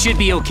 I should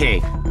be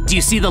okay. Do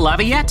you see the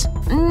lava yet?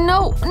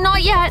 No,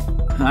 not yet.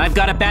 I've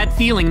got a bad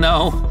feeling,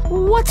 though.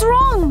 What's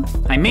wrong?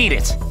 I made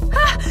it.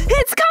 Ah,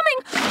 it's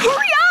coming!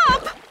 Hurry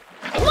up!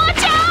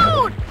 Watch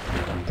out!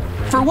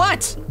 For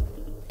what?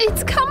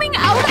 It's coming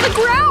out of the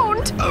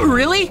ground!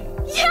 Really?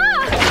 Yeah!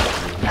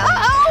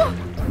 Uh-oh!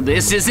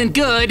 This isn't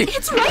good.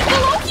 It's right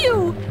below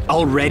you!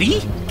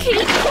 Already?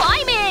 Keep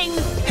climbing!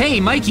 Hey,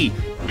 Mikey,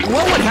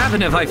 what would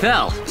happen if I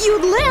fell?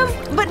 You'd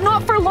live, but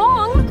not for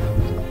long.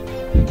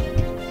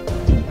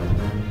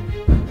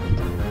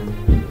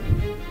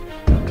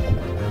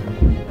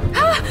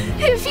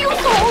 If you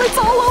fall, it's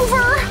all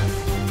over!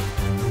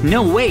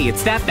 No way,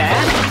 it's that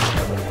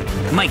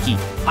bad? Mikey,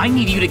 I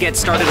need you to get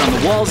started on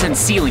the walls and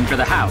ceiling for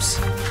the house.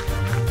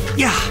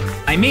 Yeah,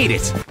 I made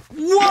it.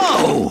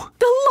 Whoa!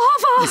 The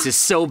lava! This is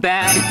so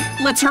bad.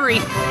 Let's hurry.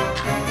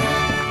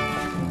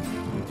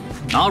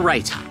 All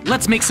right,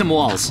 let's make some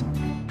walls.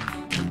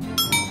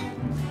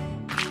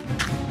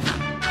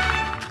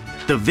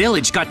 The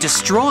village got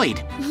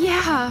destroyed.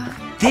 Yeah.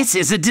 This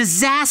is a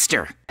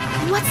disaster.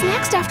 What's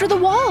next after the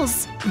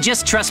walls?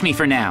 Just trust me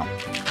for now.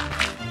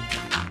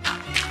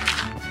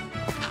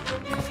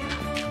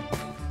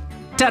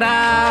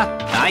 Ta-da!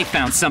 I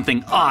found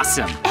something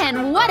awesome.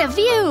 And what a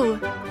view!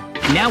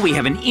 Now we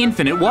have an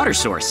infinite water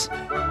source.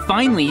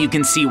 Finally, you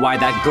can see why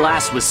that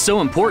glass was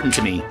so important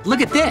to me.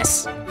 Look at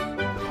this.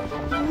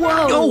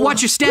 Whoa! Oh,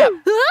 watch your step.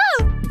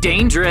 Ah!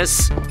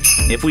 Dangerous.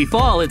 If we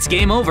fall, it's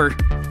game over.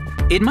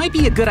 It might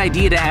be a good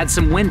idea to add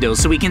some windows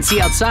so we can see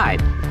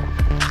outside.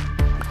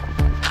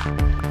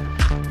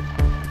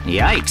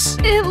 Yikes.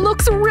 It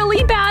looks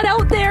really bad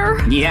out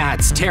there. Yeah,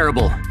 it's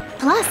terrible.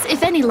 Plus,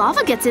 if any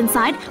lava gets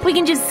inside, we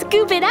can just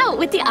scoop it out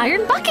with the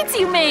iron buckets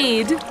you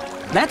made.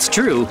 That's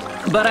true,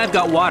 but I've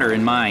got water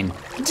in mine.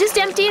 Just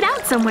empty it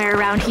out somewhere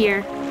around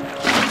here.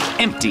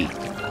 Empty.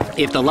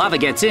 If the lava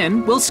gets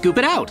in, we'll scoop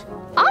it out.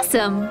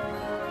 Awesome.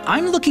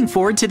 I'm looking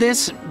forward to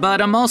this,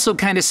 but I'm also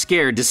kind of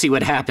scared to see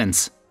what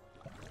happens.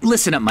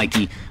 Listen up,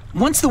 Mikey.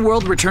 Once the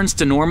world returns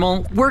to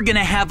normal, we're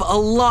gonna have a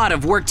lot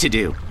of work to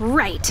do.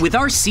 Right. With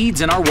our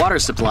seeds and our water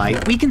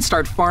supply, we can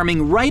start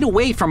farming right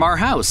away from our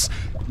house.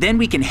 Then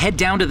we can head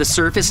down to the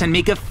surface and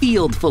make a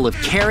field full of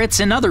carrots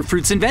and other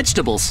fruits and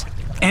vegetables.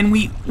 And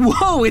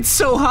whoa, it's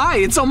so high,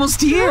 it's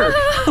almost here.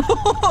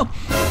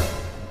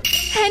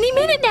 Any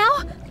minute now.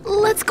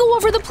 Let's go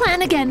over the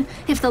plan again.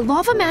 If the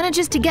lava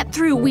manages to get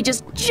through, we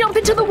just jump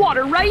into the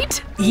water,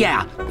 right?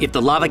 Yeah, if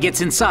the lava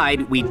gets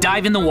inside, we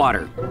dive in the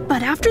water.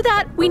 But after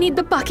that, we need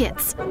the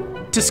buckets.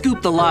 To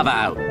scoop the lava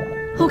out.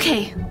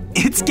 Okay.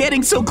 It's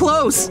getting so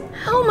close.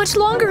 How much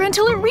longer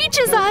until it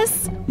reaches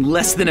us?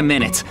 Less than a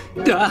minute.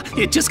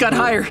 It just got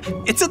higher.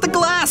 It's at the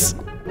glass.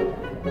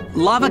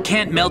 Lava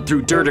can't melt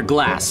through dirt or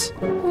glass.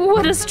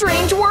 What a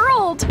strange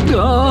world.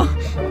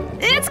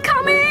 It's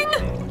coming!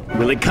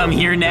 Will it come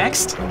here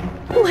next?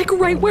 Like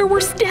right where we're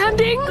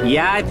standing?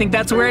 Yeah, I think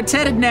that's where it's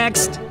headed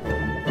next.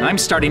 I'm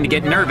starting to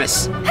get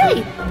nervous.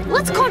 Hey,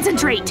 let's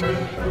concentrate.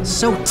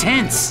 So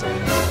tense.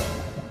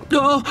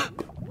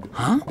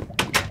 Huh?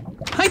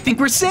 I think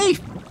we're safe.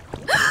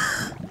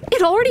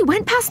 It already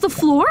went past the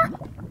floor?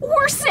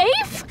 We're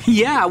safe?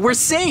 Yeah, we're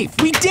safe.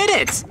 We did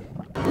it.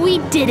 We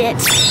did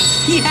it.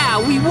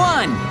 Yeah, we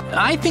won.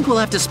 I think we'll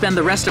have to spend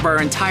the rest of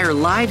our entire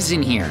lives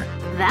in here.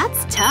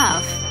 That's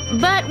tough.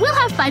 But we'll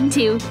have fun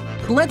too.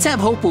 Let's have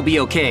hope we'll be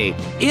okay.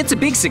 It's a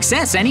big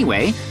success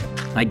anyway.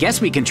 I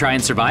guess we can try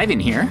and survive in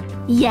here.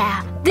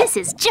 Yeah, this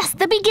is just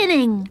the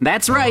beginning.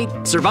 That's right.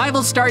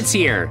 Survival starts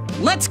here.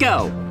 Let's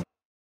go.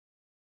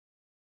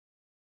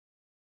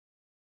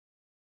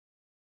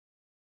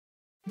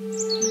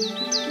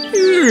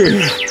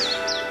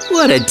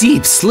 What a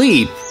deep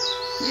sleep.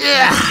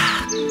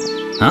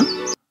 Huh?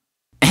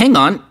 Hang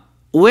on.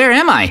 Where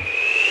am I?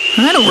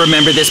 I don't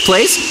remember this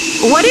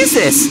place. What is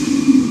this?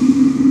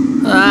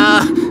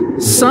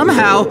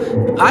 Somehow,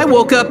 I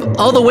woke up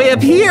all the way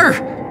up here.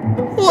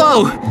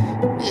 Whoa,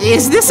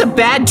 is this a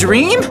bad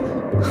dream?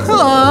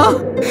 Huh?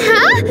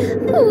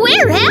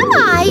 Where am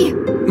I?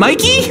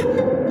 Mikey?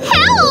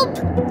 Help!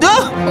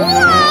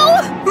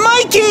 Whoa!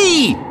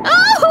 Mikey!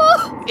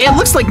 Oh! It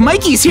looks like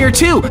Mikey's here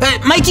too.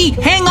 Mikey,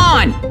 hang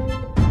on!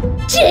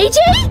 JJ?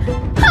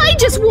 I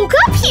just woke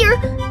up here.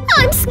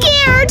 I'm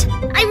scared.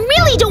 I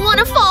really don't want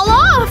to fall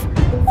off.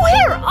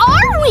 Where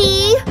are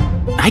we?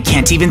 I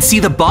can't even see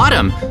the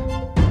bottom.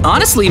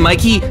 Honestly,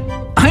 Mikey,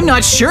 I'm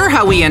not sure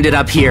how we ended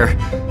up here.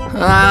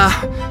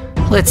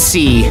 Let's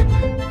see.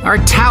 Our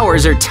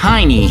towers are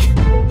tiny.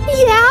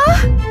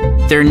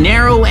 Yeah? They're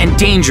narrow and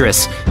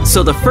dangerous.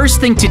 So the first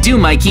thing to do,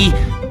 Mikey,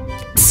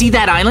 see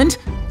that island?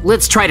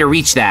 Let's try to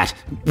reach that,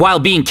 while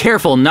being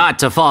careful not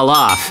to fall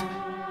off.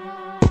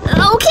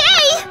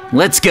 Okay.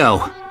 Let's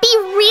go. Be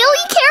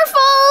really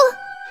careful.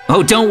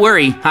 Oh, don't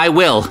worry, I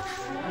will.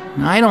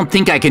 I don't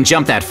think I can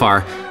jump that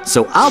far,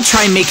 so I'll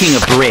try making a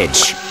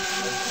bridge.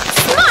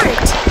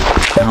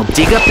 Smart. I'll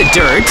dig up the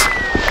dirt.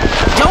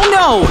 Oh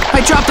no,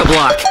 I dropped a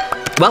block.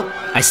 Well,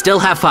 I still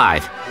have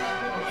 5.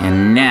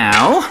 And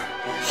now…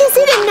 Is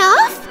it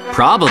enough?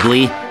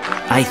 Probably.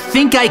 I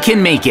think I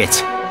can make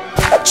it.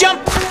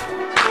 Jump!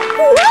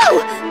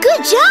 Whoa,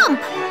 good jump.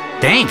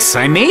 Thanks,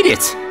 I made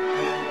it.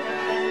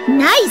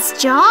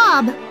 Nice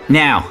job.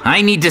 Now,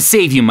 I need to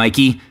save you,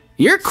 Mikey.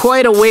 You're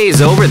quite a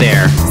ways over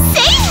there.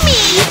 Save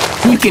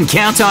me! You can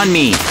count on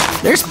me.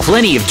 There's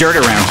plenty of dirt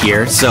around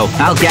here, so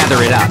I'll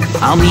gather it up.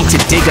 I'll need to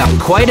dig up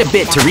quite a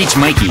bit to reach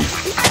Mikey.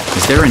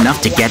 Is there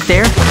enough to get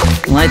there?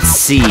 Let's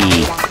see.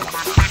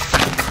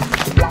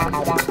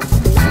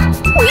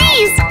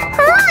 Please,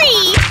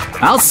 hurry!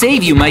 I'll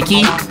save you,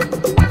 Mikey.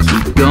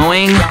 Keep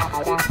going.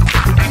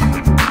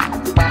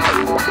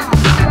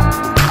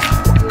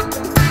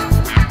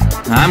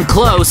 I'm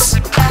close.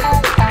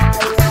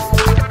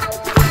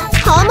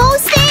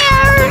 Almost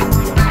there!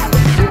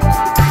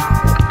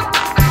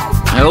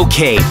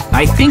 Okay,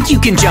 I think you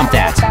can jump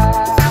that.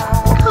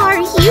 Are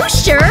you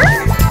sure?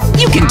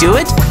 You can do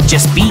it.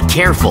 Just be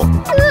careful.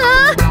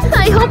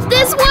 I hope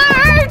this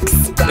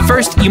works!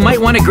 First, you might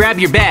want to grab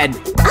your bed.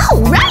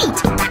 Oh,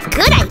 right!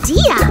 Good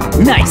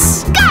idea!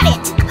 Nice. Got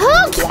it!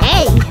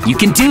 Okay! You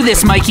can do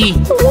this, Mikey.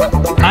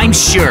 I'm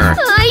sure.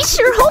 I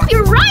sure hope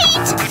you're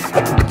right!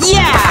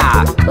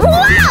 Yeah!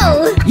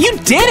 Wow! You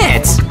did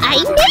it!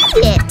 I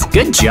made it!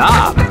 Good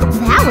job.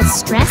 That was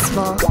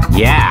stressful.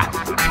 Yeah,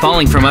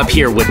 falling from up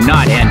here would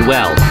not end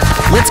well.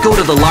 Let's go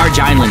to the large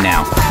island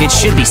now. It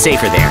should be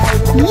safer there.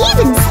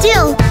 Even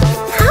still,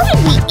 how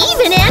did we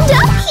even end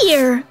up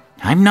here?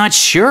 I'm not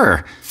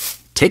sure.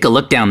 Take a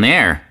look down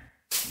there.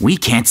 We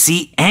can't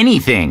see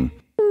anything.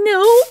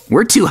 No.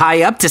 We're too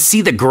high up to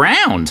see the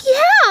ground.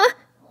 Yeah.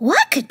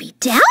 What could be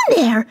down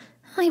there?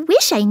 I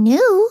wish I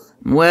knew.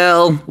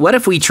 Well, what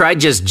if we tried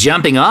just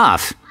jumping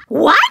off?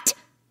 What?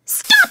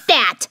 Stop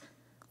that!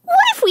 What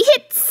if we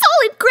hit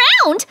solid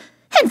ground?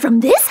 And from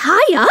this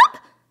high up?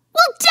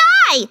 We'll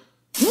die!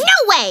 No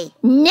way!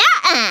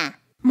 Nuh-uh!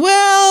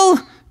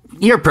 Well,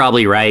 you're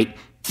probably right.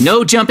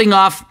 No jumping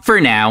off for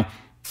now.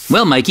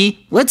 Well,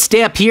 Mikey, let's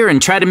stay up here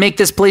and try to make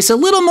this place a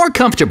little more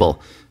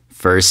comfortable.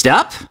 First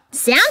up…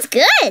 Sounds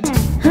good!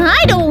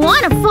 I don't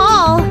want to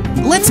fall.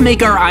 Let's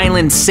make our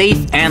island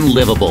safe and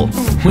livable,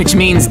 which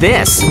means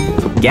this.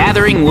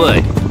 Gathering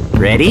wood.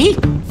 Ready?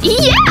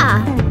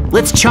 Yeah!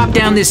 Let's chop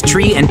down this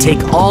tree and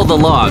take all the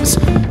logs.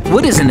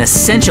 Wood is an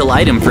essential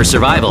item for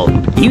survival.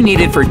 You need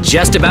it for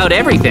just about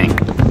everything.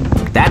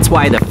 That's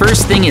why the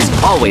first thing is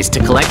always to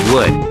collect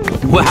wood.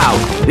 Wow,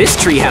 this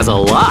tree has a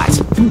lot.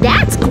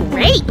 That's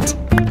great!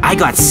 I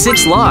got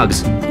 6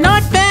 logs.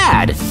 Not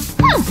bad.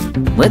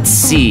 Let's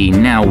see,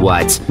 now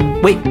what?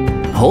 Wait,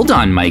 hold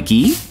on,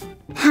 Mikey.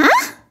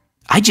 Huh?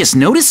 I just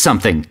noticed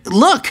something.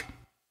 Look!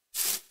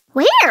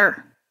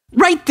 Where?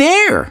 Right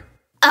there!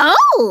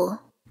 Oh!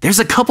 There's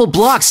a couple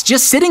blocks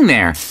just sitting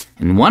there,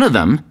 and one of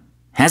them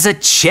has a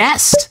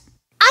chest.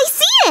 I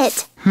see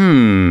it!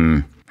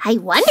 I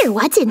wonder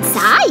what's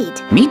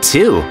inside. Me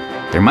too.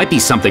 There might be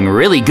something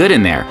really good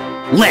in there.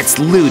 Let's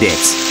loot it.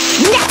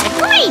 That's a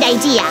great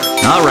idea!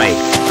 All right,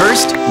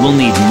 first we'll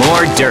need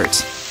more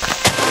dirt.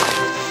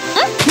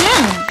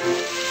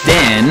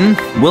 Then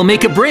we'll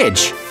make a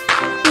bridge.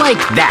 Like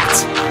that.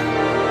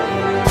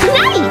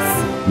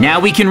 Nice! Now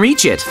we can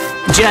reach it.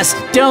 Just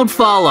don't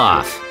fall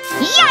off.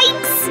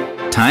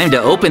 Yikes! Time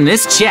to open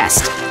this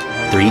chest.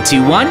 3,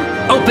 2, 1,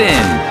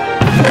 open!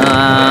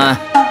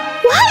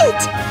 What?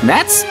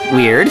 That's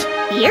weird.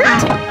 Weird?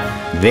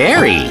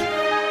 Very.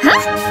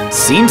 Huh?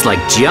 Seems like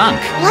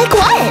junk. Like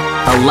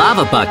what? A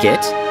lava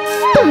bucket,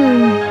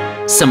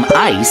 some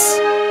ice,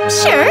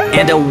 Sure.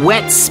 and a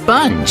wet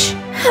sponge.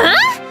 Huh?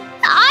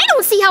 I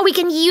don't see how we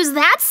can use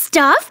that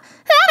stuff.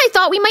 And I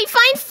thought we might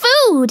find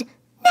food.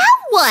 Now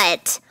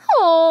what?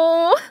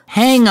 Oh.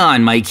 Hang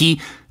on,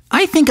 Mikey.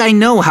 I think I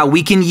know how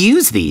we can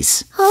use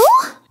these.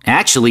 Oh?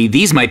 Actually,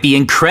 these might be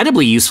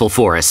incredibly useful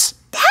for us.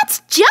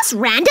 That's just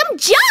random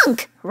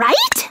junk, right?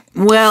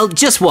 Well,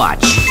 just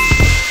watch.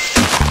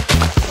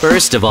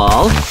 First of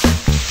all,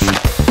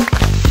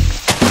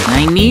 I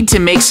I need to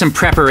make some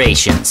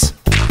preparations.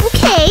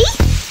 Okay.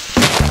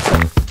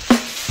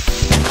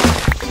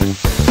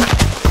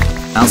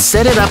 I'll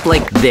set it up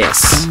like this.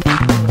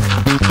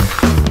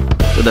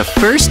 For the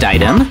first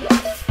item,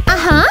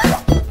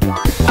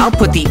 I'll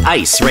put the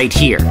ice right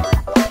here.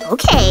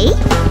 Okay.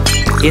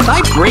 If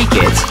I break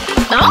it,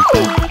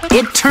 Oh!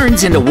 it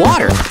turns into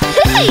water.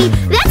 Hey,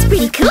 that's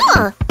pretty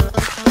cool.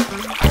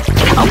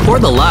 I'll pour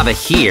the lava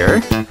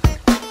here.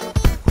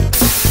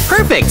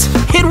 Perfect!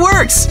 It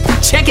works!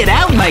 Check it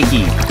out,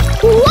 Mikey!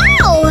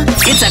 Wow!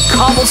 It's a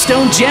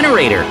cobblestone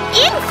generator!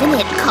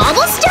 Infinite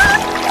cobblestone?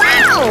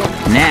 Wow!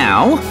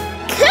 Now,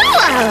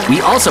 Cool! we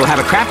also have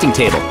a crafting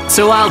table,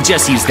 so I'll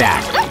just use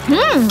that.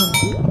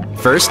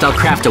 First, I'll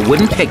craft a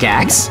wooden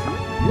pickaxe.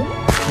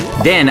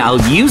 Then I'll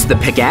use the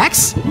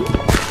pickaxe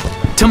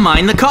to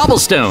mine the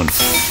cobblestone.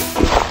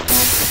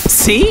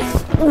 See?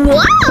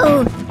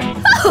 Whoa!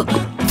 Oh,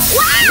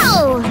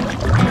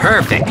 wow!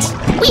 Perfect!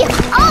 We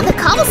have all the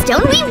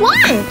cobblestone we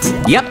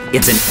want! Yep,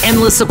 it's an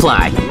endless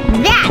supply.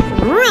 That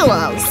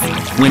rules!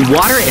 When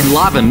water and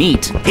lava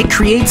meet, it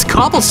creates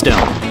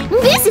cobblestone.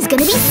 This is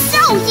gonna be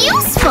so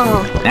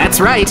useful! That's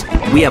right.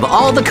 We have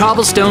all the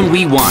cobblestone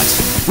we want.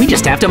 We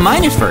just have to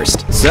mine it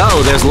first. So,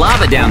 there's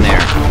lava down there.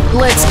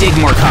 Let's dig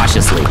more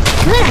cautiously.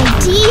 Good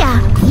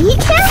idea! Be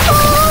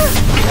careful!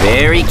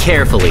 Very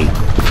carefully.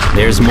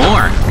 There's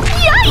more.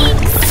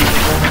 Yikes!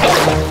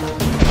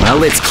 Well,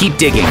 let's keep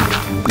digging.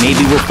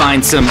 Maybe we'll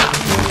find some...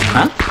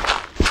 Huh?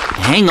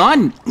 Hang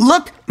on.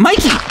 Look,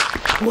 Mikey!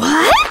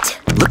 What?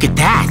 Look at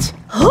that.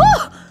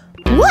 Oh!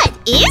 What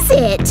is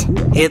it?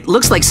 It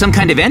looks like some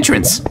kind of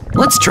entrance.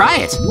 Let's try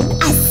it.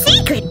 A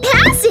secret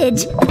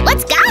passage!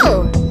 Let's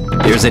go!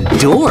 There's a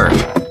door.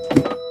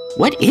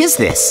 What is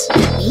this?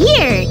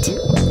 Weird.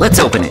 Let's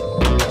open it.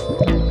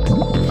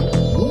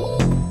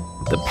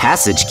 The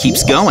passage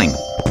keeps going.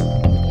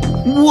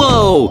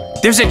 Whoa!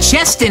 There's a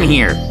chest in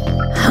here.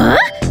 Huh?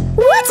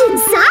 What's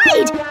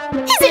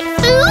inside? Is it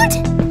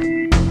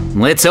food?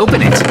 Let's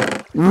open it.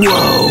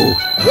 Whoa!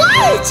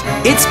 What?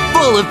 It's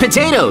full of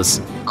potatoes.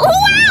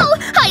 Wow!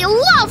 I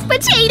love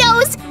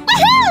potatoes!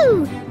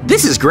 Woohoo!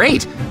 This is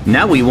great.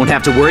 Now we won't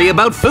have to worry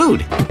about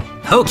food.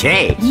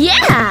 Okay.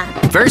 Yeah!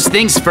 First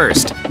things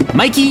first.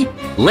 Mikey,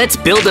 let's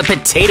build a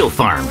potato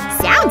farm.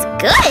 Sounds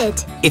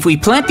good! If we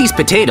plant these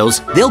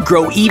potatoes, they'll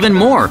grow even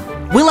more.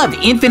 We'll have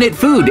infinite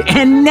food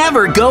and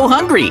never go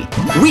hungry.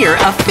 We're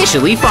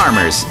officially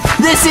farmers.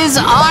 This is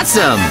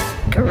awesome!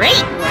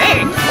 Great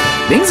work!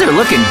 Things are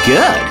looking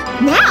good.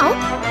 Now,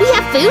 we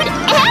have food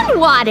and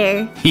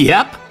water.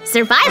 Yep,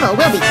 Survival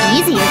will be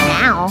easier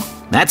now.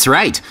 that's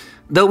right.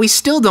 Though we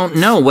still don't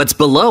know what's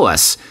below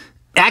us.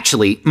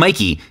 Actually,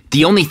 Mikey,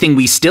 the only thing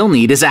we still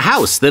need is a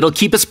house that'll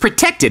keep us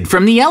protected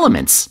from the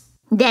elements.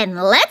 Then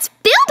let's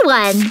build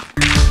one!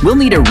 We'll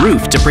need a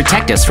roof to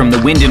protect us from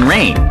the wind and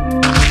rain.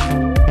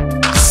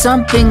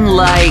 Something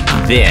like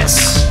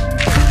this.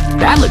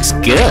 That looks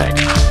good.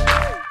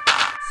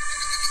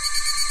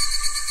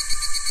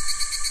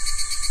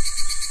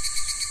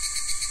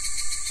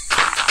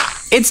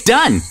 It's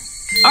done!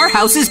 Our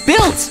house is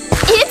built!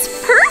 It's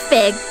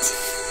perfect!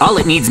 All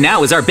it needs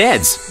now is our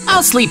beds.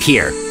 I'll sleep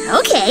here.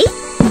 Okay,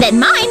 then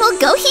mine will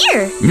go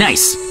here.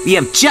 Nice. We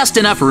have just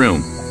enough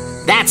room.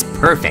 That's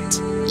perfect.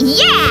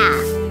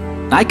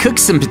 Yeah! I cooked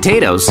some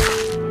potatoes.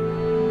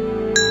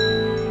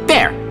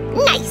 There.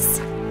 Nice!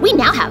 We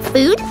now have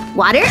food,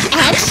 water,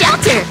 and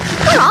shelter.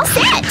 We're all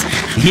set.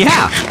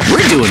 Yeah,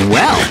 we're doing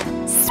well.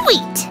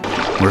 Sweet!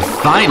 We're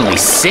finally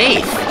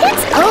safe.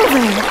 It's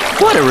over.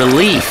 What a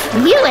relief.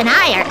 You and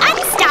I are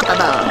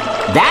unstoppable.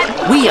 That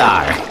we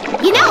are.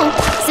 You know,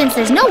 since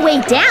there's no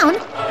way down,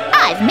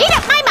 I've made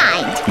up my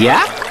mind.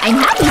 Yeah? I'm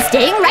happy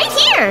staying right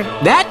here.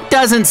 That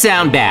doesn't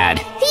sound bad.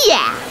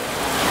 Yeah.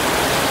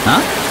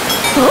 Huh?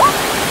 Oh,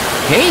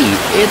 Hey,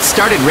 it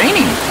started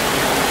raining.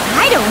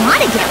 I don't want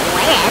to get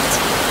wet.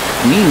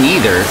 Me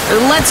neither.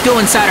 Let's go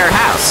inside our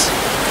house.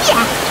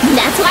 Yeah,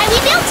 that's why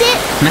we built it.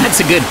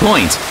 That's a good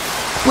point.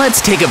 Let's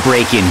take a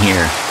break in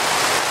here.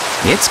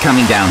 It's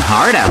coming down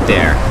hard out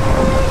there.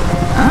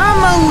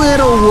 I'm a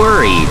little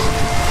worried.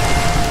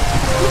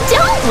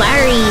 Don't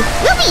worry.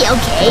 We'll be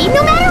okay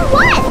no matter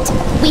what.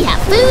 We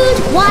have food,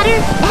 water,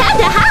 and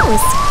a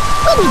house.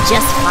 We'll be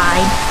just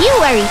fine. You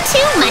worry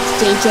too much,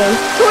 JJ.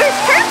 We're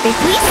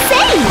perfectly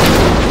safe.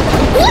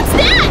 What's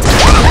that?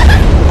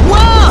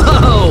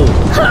 Whoa!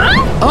 Huh?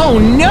 Oh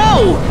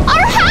no!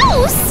 Our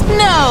house!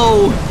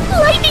 No!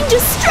 Lightning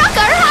just struck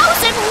our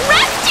house and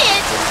wrecked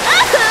it!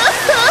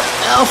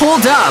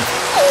 Hold up.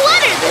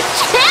 What are the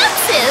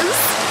chances?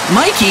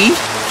 Mikey,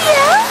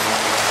 Yeah?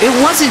 it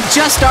wasn't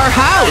just our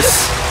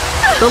house.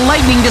 The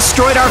lightning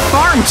destroyed our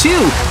farm too.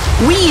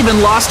 We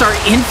even lost our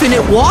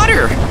infinite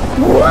water.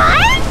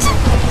 What?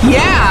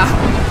 Yeah,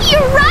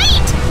 You're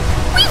right!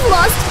 We've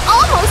lost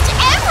almost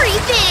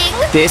everything!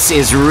 this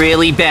is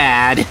really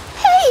bad.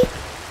 Hey,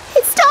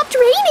 it stopped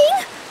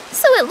raining.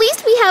 So at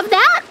least we have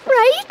that,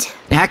 right?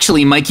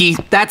 Actually, Mikey,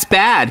 that's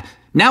bad.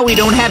 Now we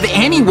don't have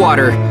any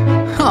water.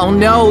 Oh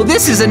no,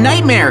 this is a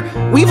nightmare.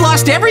 We've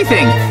lost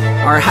everything.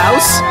 Our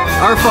house,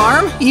 our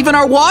farm, even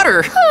our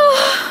water.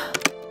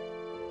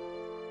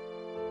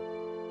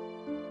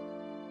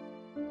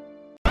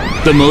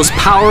 The most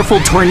powerful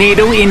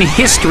tornado in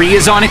history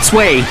is on its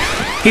way.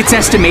 It's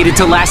estimated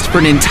to last for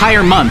an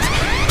entire month.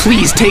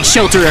 Please take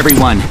shelter,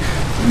 everyone.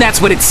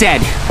 That's what it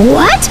said.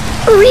 What?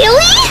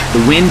 Really?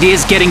 The wind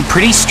is getting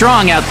pretty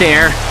strong out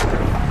there.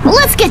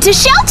 Let's get to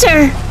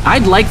shelter.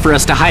 I'd like for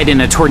us to hide in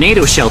a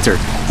tornado shelter,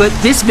 but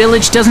this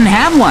village doesn't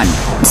have one.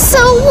 So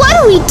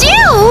what do we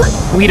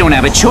do? We don't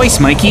have a choice,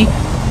 Mikey.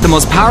 The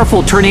most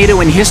powerful tornado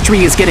in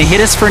history is gonna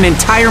hit us for an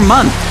entire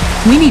month.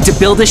 We need to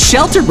build a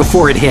shelter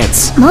before it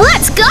hits.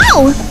 Let's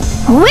go.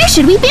 Where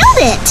should we build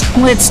it?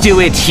 Let's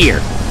do it here.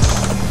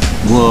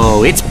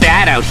 Whoa, it's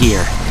bad out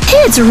here.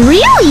 It's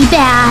really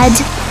bad.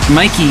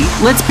 Mikey,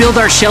 let's build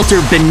our shelter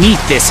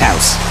beneath this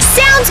house.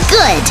 Sounds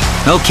good.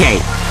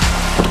 Okay.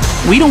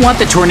 We don't want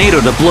the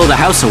tornado to blow the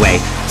house away,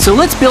 so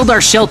let's build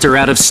our shelter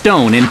out of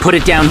stone and put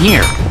it down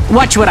here.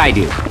 Watch what I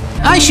do.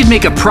 I should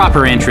make a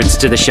proper entrance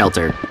to the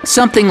shelter.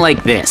 Something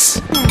like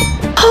this.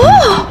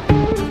 Oh!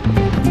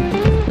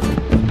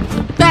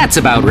 That's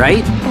about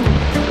right.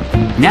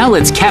 Now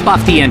let's cap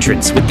off the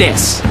entrance with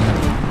this.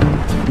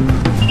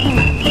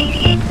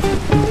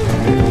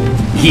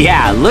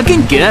 Yeah,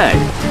 looking good.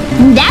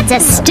 That's a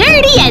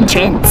sturdy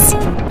entrance.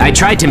 I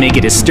tried to make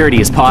it as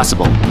sturdy as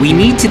possible. We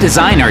need to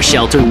design our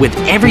shelter with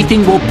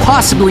everything we'll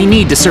possibly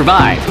need to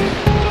survive.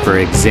 For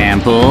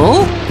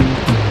example...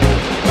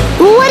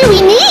 What do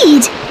we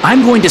need?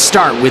 I'm going to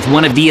start with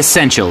one of the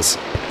essentials.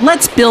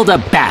 Let's build a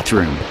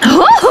bathroom.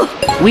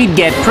 Oh! We'd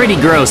get pretty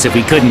gross if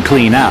we couldn't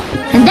clean up.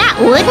 That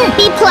wouldn't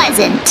be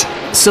pleasant.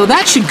 So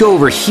that should go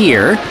over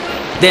here.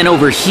 Then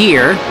over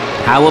here,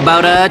 how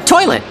about a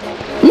toilet?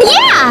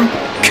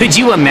 Yeah! Could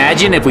you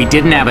imagine if we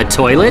didn't have a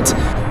toilet?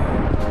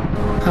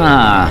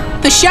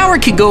 The shower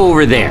could go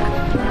over there.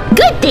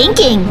 Good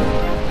thinking.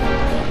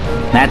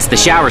 That's the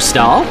shower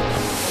stall.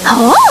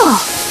 Oh!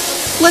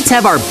 Let's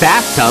have our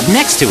bathtub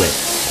next to it.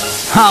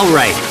 All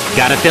right,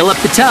 gotta fill up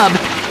the tub.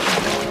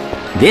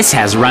 This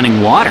has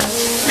running water.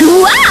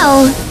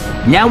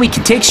 Wow! Now we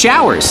can take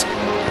showers.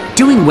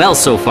 Doing well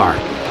so far.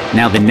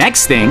 Now the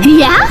next thing...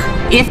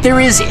 Yeah? If there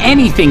is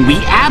anything we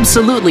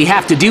absolutely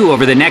have to do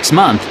over the next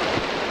month,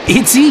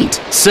 it's eat.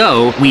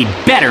 So we'd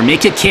better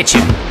make a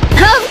kitchen.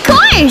 Of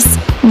course!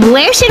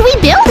 Where should we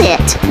build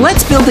it?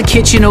 Let's build a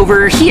kitchen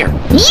over here.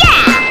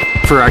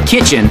 Yeah! For our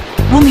kitchen,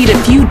 we'll need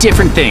a few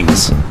different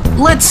things.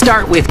 Let's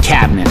start with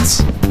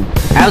cabinets.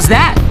 How's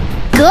that?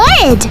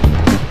 Good!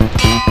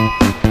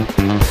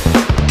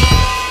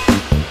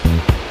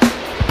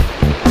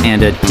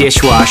 And a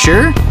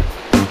dishwasher.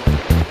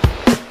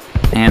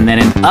 And then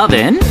an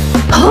oven.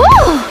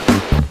 Oh!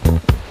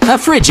 A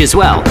fridge as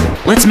well.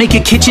 Let's make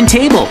a kitchen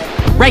table.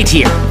 Right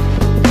here.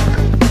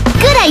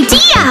 Good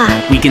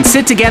idea! We can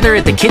sit together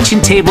at the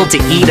kitchen table to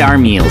eat our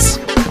meals.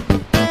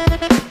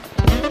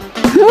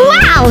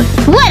 Wow!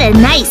 What a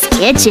nice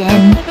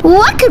kitchen!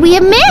 What could we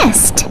have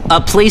missed? A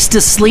place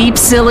to sleep,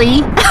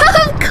 silly.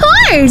 Of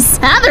course!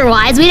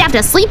 Otherwise, we'd have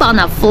to sleep on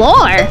the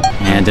floor.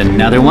 And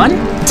another one.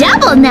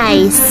 Double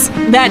nice!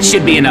 That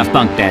should be enough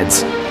bunk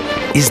beds.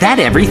 Is that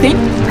everything?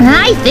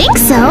 I think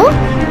so.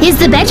 Is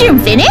the bedroom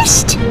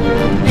finished?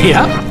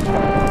 Yep.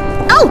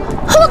 Oh,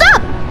 hold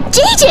up!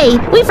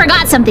 JJ, we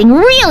forgot something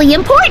really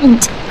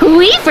important.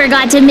 We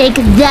forgot to make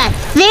the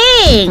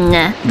thing.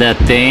 The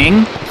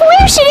thing?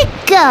 Where should it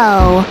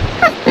go?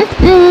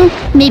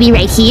 Maybe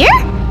right here?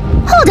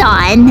 Hold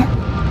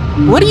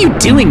on. What are you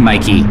doing,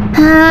 Mikey?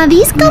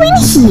 These go in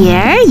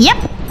here. Yep.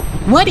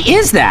 What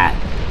is that?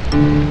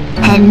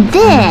 And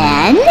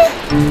then...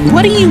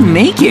 What are you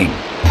making?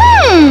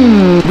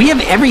 We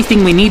have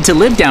everything we need to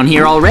live down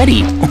here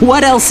already.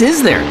 What else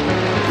is there?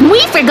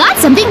 We forgot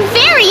something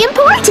very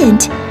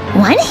important.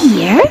 One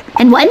here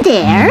and one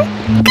there.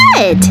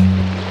 Good.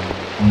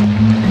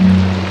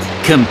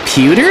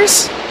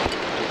 Computers?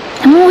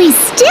 We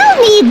still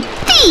need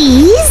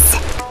these.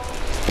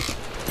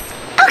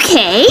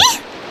 Okay.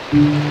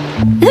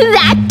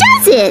 That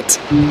does it.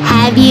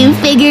 Have you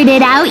figured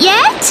it out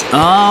yet?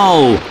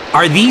 Oh,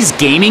 are these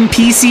gaming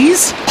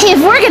PCs? If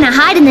we're gonna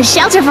hide in the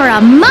shelter for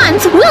a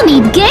month, we'll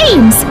need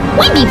games.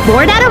 We'd be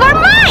bored out of our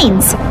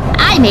minds.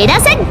 I made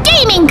us a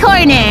gaming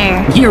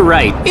corner. You're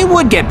right, it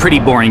would get pretty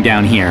boring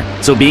down here.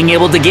 So being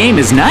able to game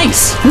is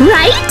nice.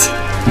 Right?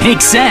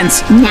 Makes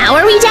sense. Now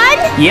are we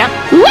done? Yep.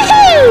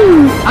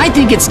 Woohoo! I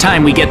think it's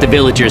time we get the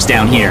villagers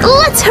down here.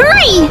 Let's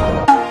hurry!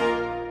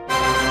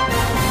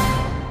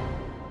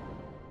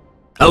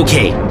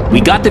 Okay,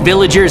 we got the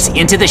villagers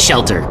into the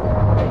shelter.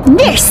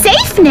 They're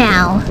safe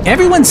now.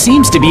 Everyone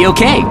seems to be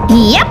okay.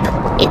 Yep,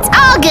 it's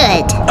all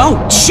good.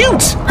 Oh,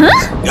 shoot!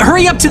 Huh?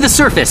 Hurry up to the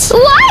surface.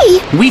 Why?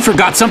 We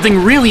forgot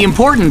something really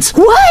important.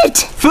 What?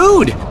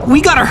 Food!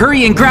 We gotta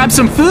hurry and grab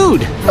some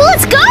food.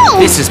 Let's go!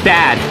 This is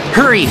bad.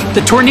 Hurry,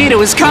 the tornado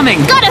is coming.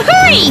 Gotta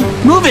hurry!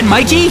 Move it,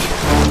 Mikey.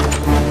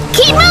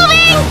 Keep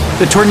moving!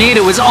 The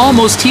tornado is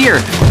almost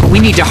here. We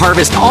need to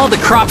harvest all the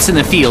crops in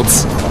the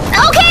fields.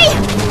 Okay!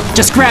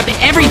 Just grab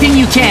everything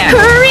you can.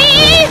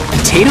 Hurry!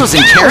 Potatoes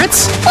and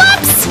carrots?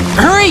 Whoops!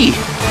 Hurry!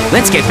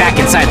 Let's get back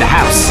inside the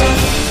house.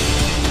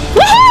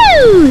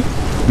 Woohoo!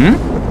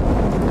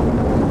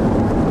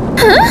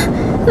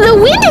 Huh? The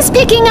wind is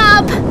picking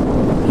up.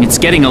 It's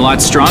getting a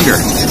lot stronger.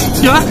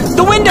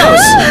 The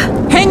windows!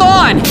 Hang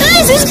on!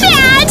 This is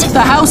bad!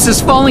 The house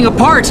is falling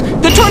apart!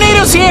 The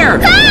tornado's here!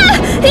 Ah!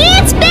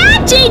 It's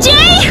bad, JJ!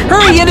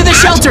 Hurry into the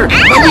shelter!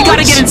 Ouch! We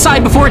gotta get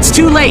inside before it's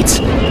too late!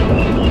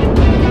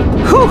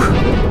 Whew!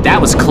 That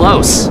was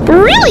close.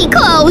 Really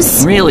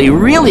close! Really,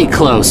 really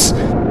close.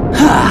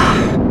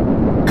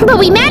 But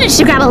we managed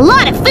to grab a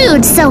lot of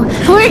food, so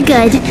we're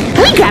good.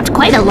 We grabbed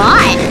quite a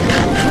lot.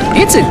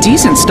 It's a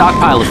decent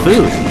stockpile of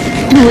food.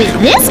 With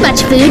this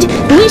much food,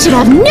 we should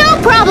have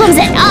no problems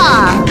at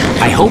all.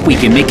 I hope we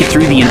can make it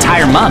through the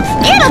entire month.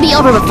 It'll be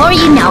over before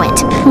you know it.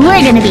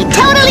 We're gonna be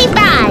totally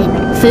fine.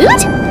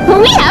 Food?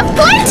 We have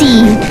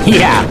plenty.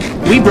 Yeah,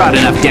 we brought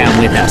enough down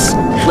with us.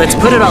 Let's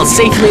put it all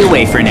safely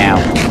away for now.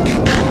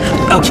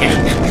 Okay.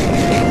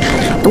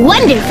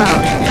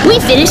 Wonderful. We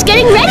finished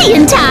getting ready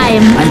in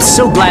time. I'm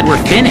so glad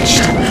we're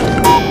finished.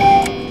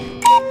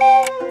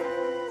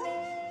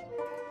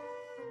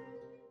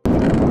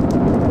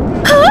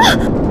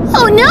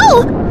 Oh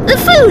no! The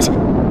food!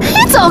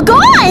 It's all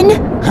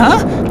gone!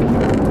 Huh?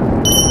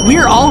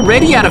 We're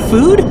already out of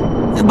food?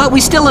 But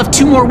we still have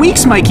 2 more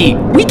weeks, Mikey.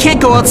 We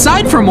can't go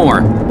outside for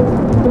more.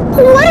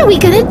 What are we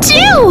gonna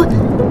do?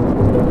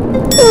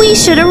 We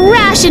should have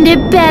rationed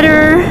it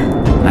better.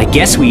 I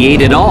guess we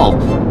ate it all.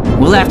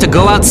 We'll have to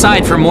go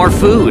outside for more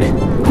food.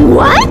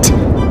 What?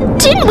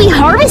 Didn't we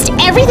harvest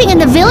everything in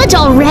the village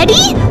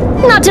already?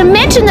 Not to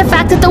mention the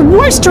fact that the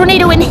worst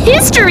tornado in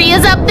history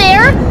is up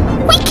there.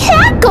 We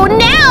can't go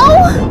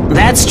now.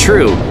 That's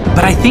true,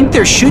 but I think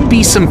there should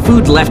be some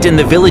food left in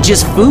the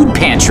village's food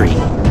pantry.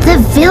 The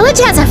village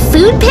has a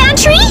food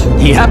pantry?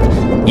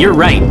 Yep, you're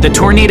right. The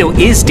tornado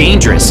is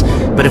dangerous.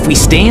 But if we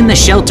stay in the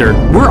shelter,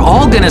 we're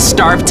all gonna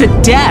starve to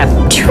death.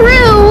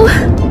 True.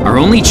 Our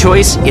only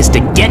choice is to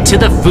get to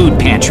the food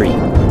pantry.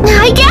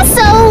 I guess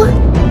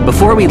so.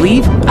 Before we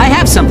leave, I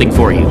have something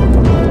for you.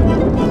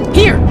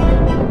 Here,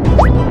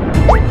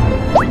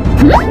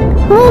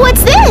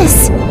 What's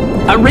this?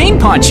 a rain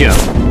poncho.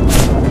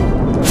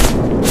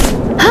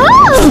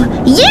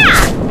 Oh,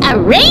 yeah, a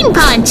rain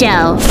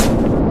poncho.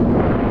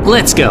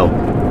 Let's go.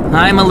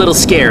 I'm a little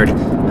scared.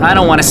 I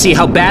don't want to see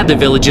how bad the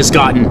village has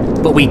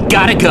gotten, but we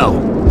gotta go.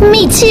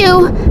 Me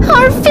too.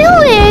 Our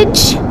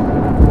village.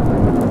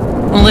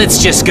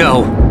 Let's just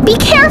go. Be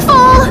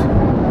careful.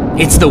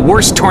 It's the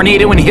worst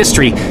tornado in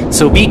history,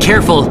 so be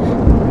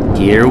careful.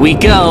 Here we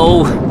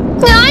go.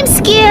 I'm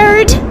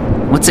scared.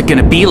 What's it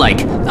gonna be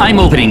like? I'm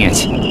opening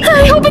it.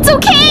 I hope it's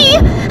okay.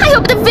 I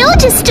hope the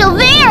village is still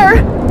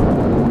there.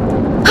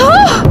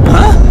 Oh,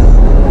 Huh?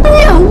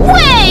 no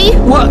way.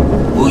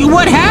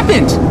 What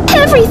happened?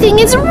 Everything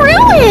is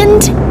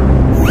ruined.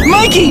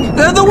 Mikey,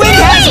 the wind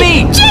has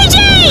me!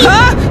 JJ!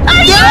 Huh?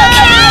 Are you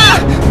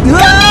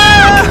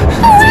Ah!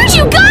 Where'd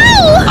you go?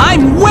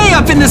 I'm way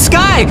up in the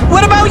sky!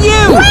 What about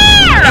you?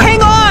 Where?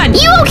 Hang on!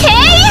 You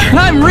okay?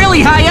 I'm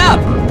really high up!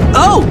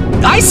 Oh,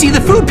 I see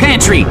the food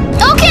pantry!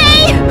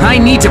 Okay. I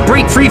need to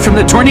break free from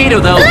the tornado,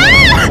 though.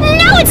 Ah,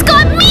 no, it's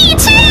got me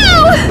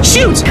too.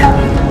 Shoot!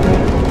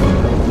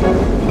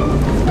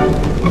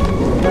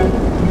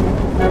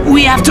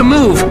 We have to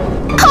move!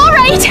 All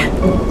right,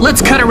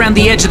 Let's cut around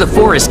the edge of the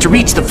forest to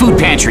reach the food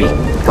pantry.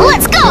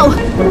 let's go.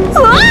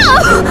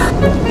 Whoa,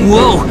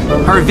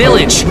 Whoa, our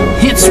village.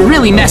 It's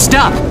really messed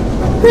up.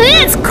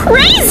 it's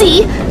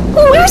crazy.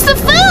 Where's the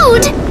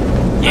food?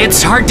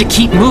 It's hard to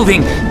keep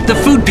moving. The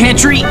food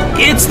pantry,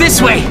 it's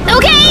this way.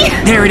 Okay,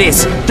 There it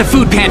is, the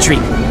food pantry.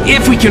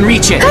 If we can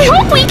reach it. I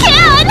hope we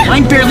can.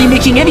 I'm barely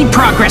making any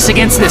progress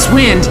against this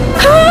wind.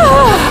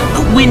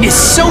 The wind is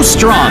so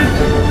strong.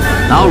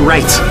 All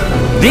right,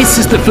 this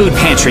is the food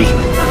pantry.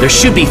 There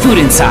should be food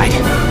inside.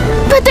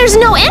 But there's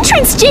no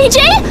entrance, JJ.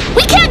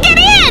 We can't get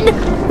in.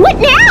 What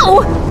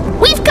now?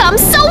 We've come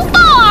so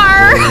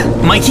far.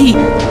 Mikey,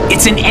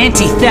 it's an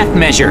anti-theft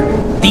measure.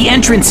 The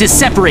entrance is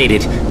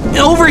separated.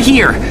 Over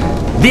here.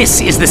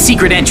 This is the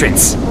secret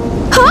entrance.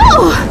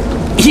 Oh,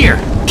 Here,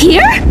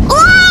 here?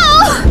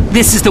 Whoa!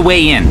 this is the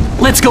way in.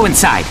 Let's go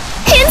inside.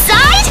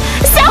 Inside?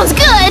 Sounds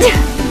good.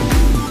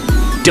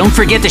 Don't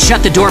forget to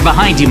shut the door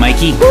behind you,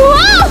 Mikey.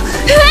 Whoa!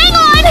 Hang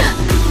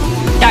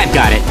on. I've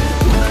got it.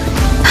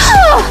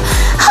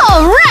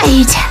 All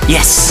right.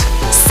 Yes.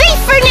 Safe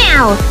for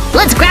now.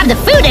 Let's grab the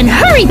food and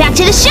hurry back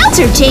to the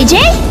shelter,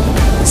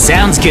 JJ.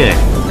 Sounds good.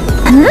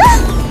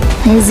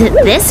 Huh? Is it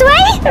this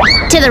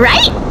way? To the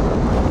right?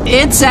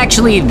 It's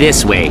actually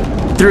this way.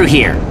 Through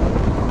here.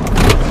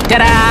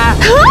 Ta-da!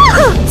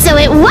 So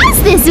it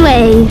was this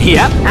way.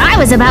 Yep. I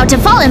was about to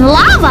fall in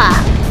lava.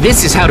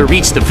 This is how to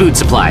reach the food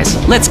supplies.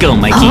 Let's go,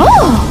 Mikey.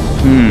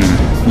 Oh.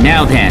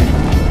 Now then.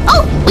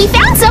 Oh, we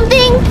found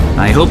something.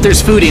 I hope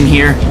there's food in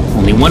here.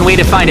 Only one way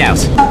to find out.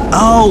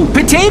 Oh,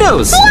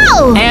 potatoes!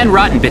 Whoa! And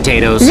rotten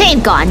potatoes.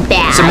 They've gone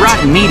bad. Some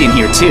rotten meat in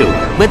here, too.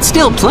 But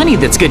still plenty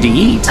that's good to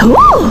eat.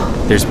 Ooh.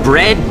 There's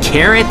bread,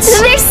 carrots.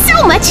 There's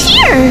so much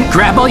here.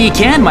 Grab all you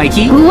can,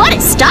 Mikey. What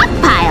a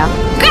stockpile.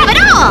 Grab it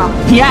all.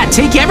 Yeah,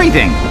 take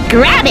everything.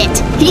 Grab it.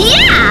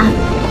 Yeah.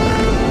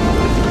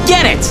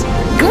 Get it.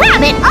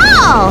 Grab it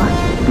all.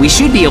 We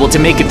should be able to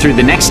make it through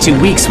the next 2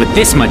 weeks with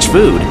this much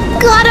food.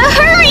 Gotta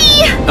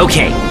hurry!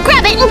 Okay,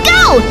 Grab it and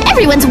go!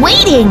 Everyone's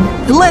waiting!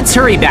 let's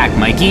hurry back,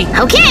 Mikey.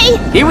 Okay!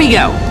 Here we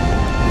go.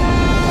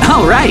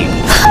 All right.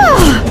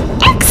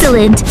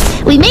 Excellent!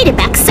 We made it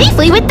back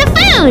safely with the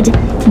food!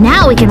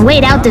 Now we can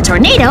wait out the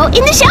tornado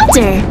in the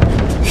shelter!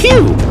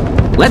 Phew!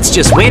 Let's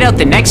just wait out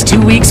the next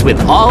 2 weeks with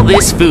all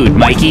this food,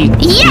 Mikey.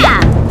 Yeah!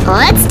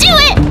 Let's do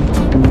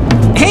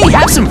it! Hey,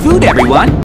 have some food, everyone!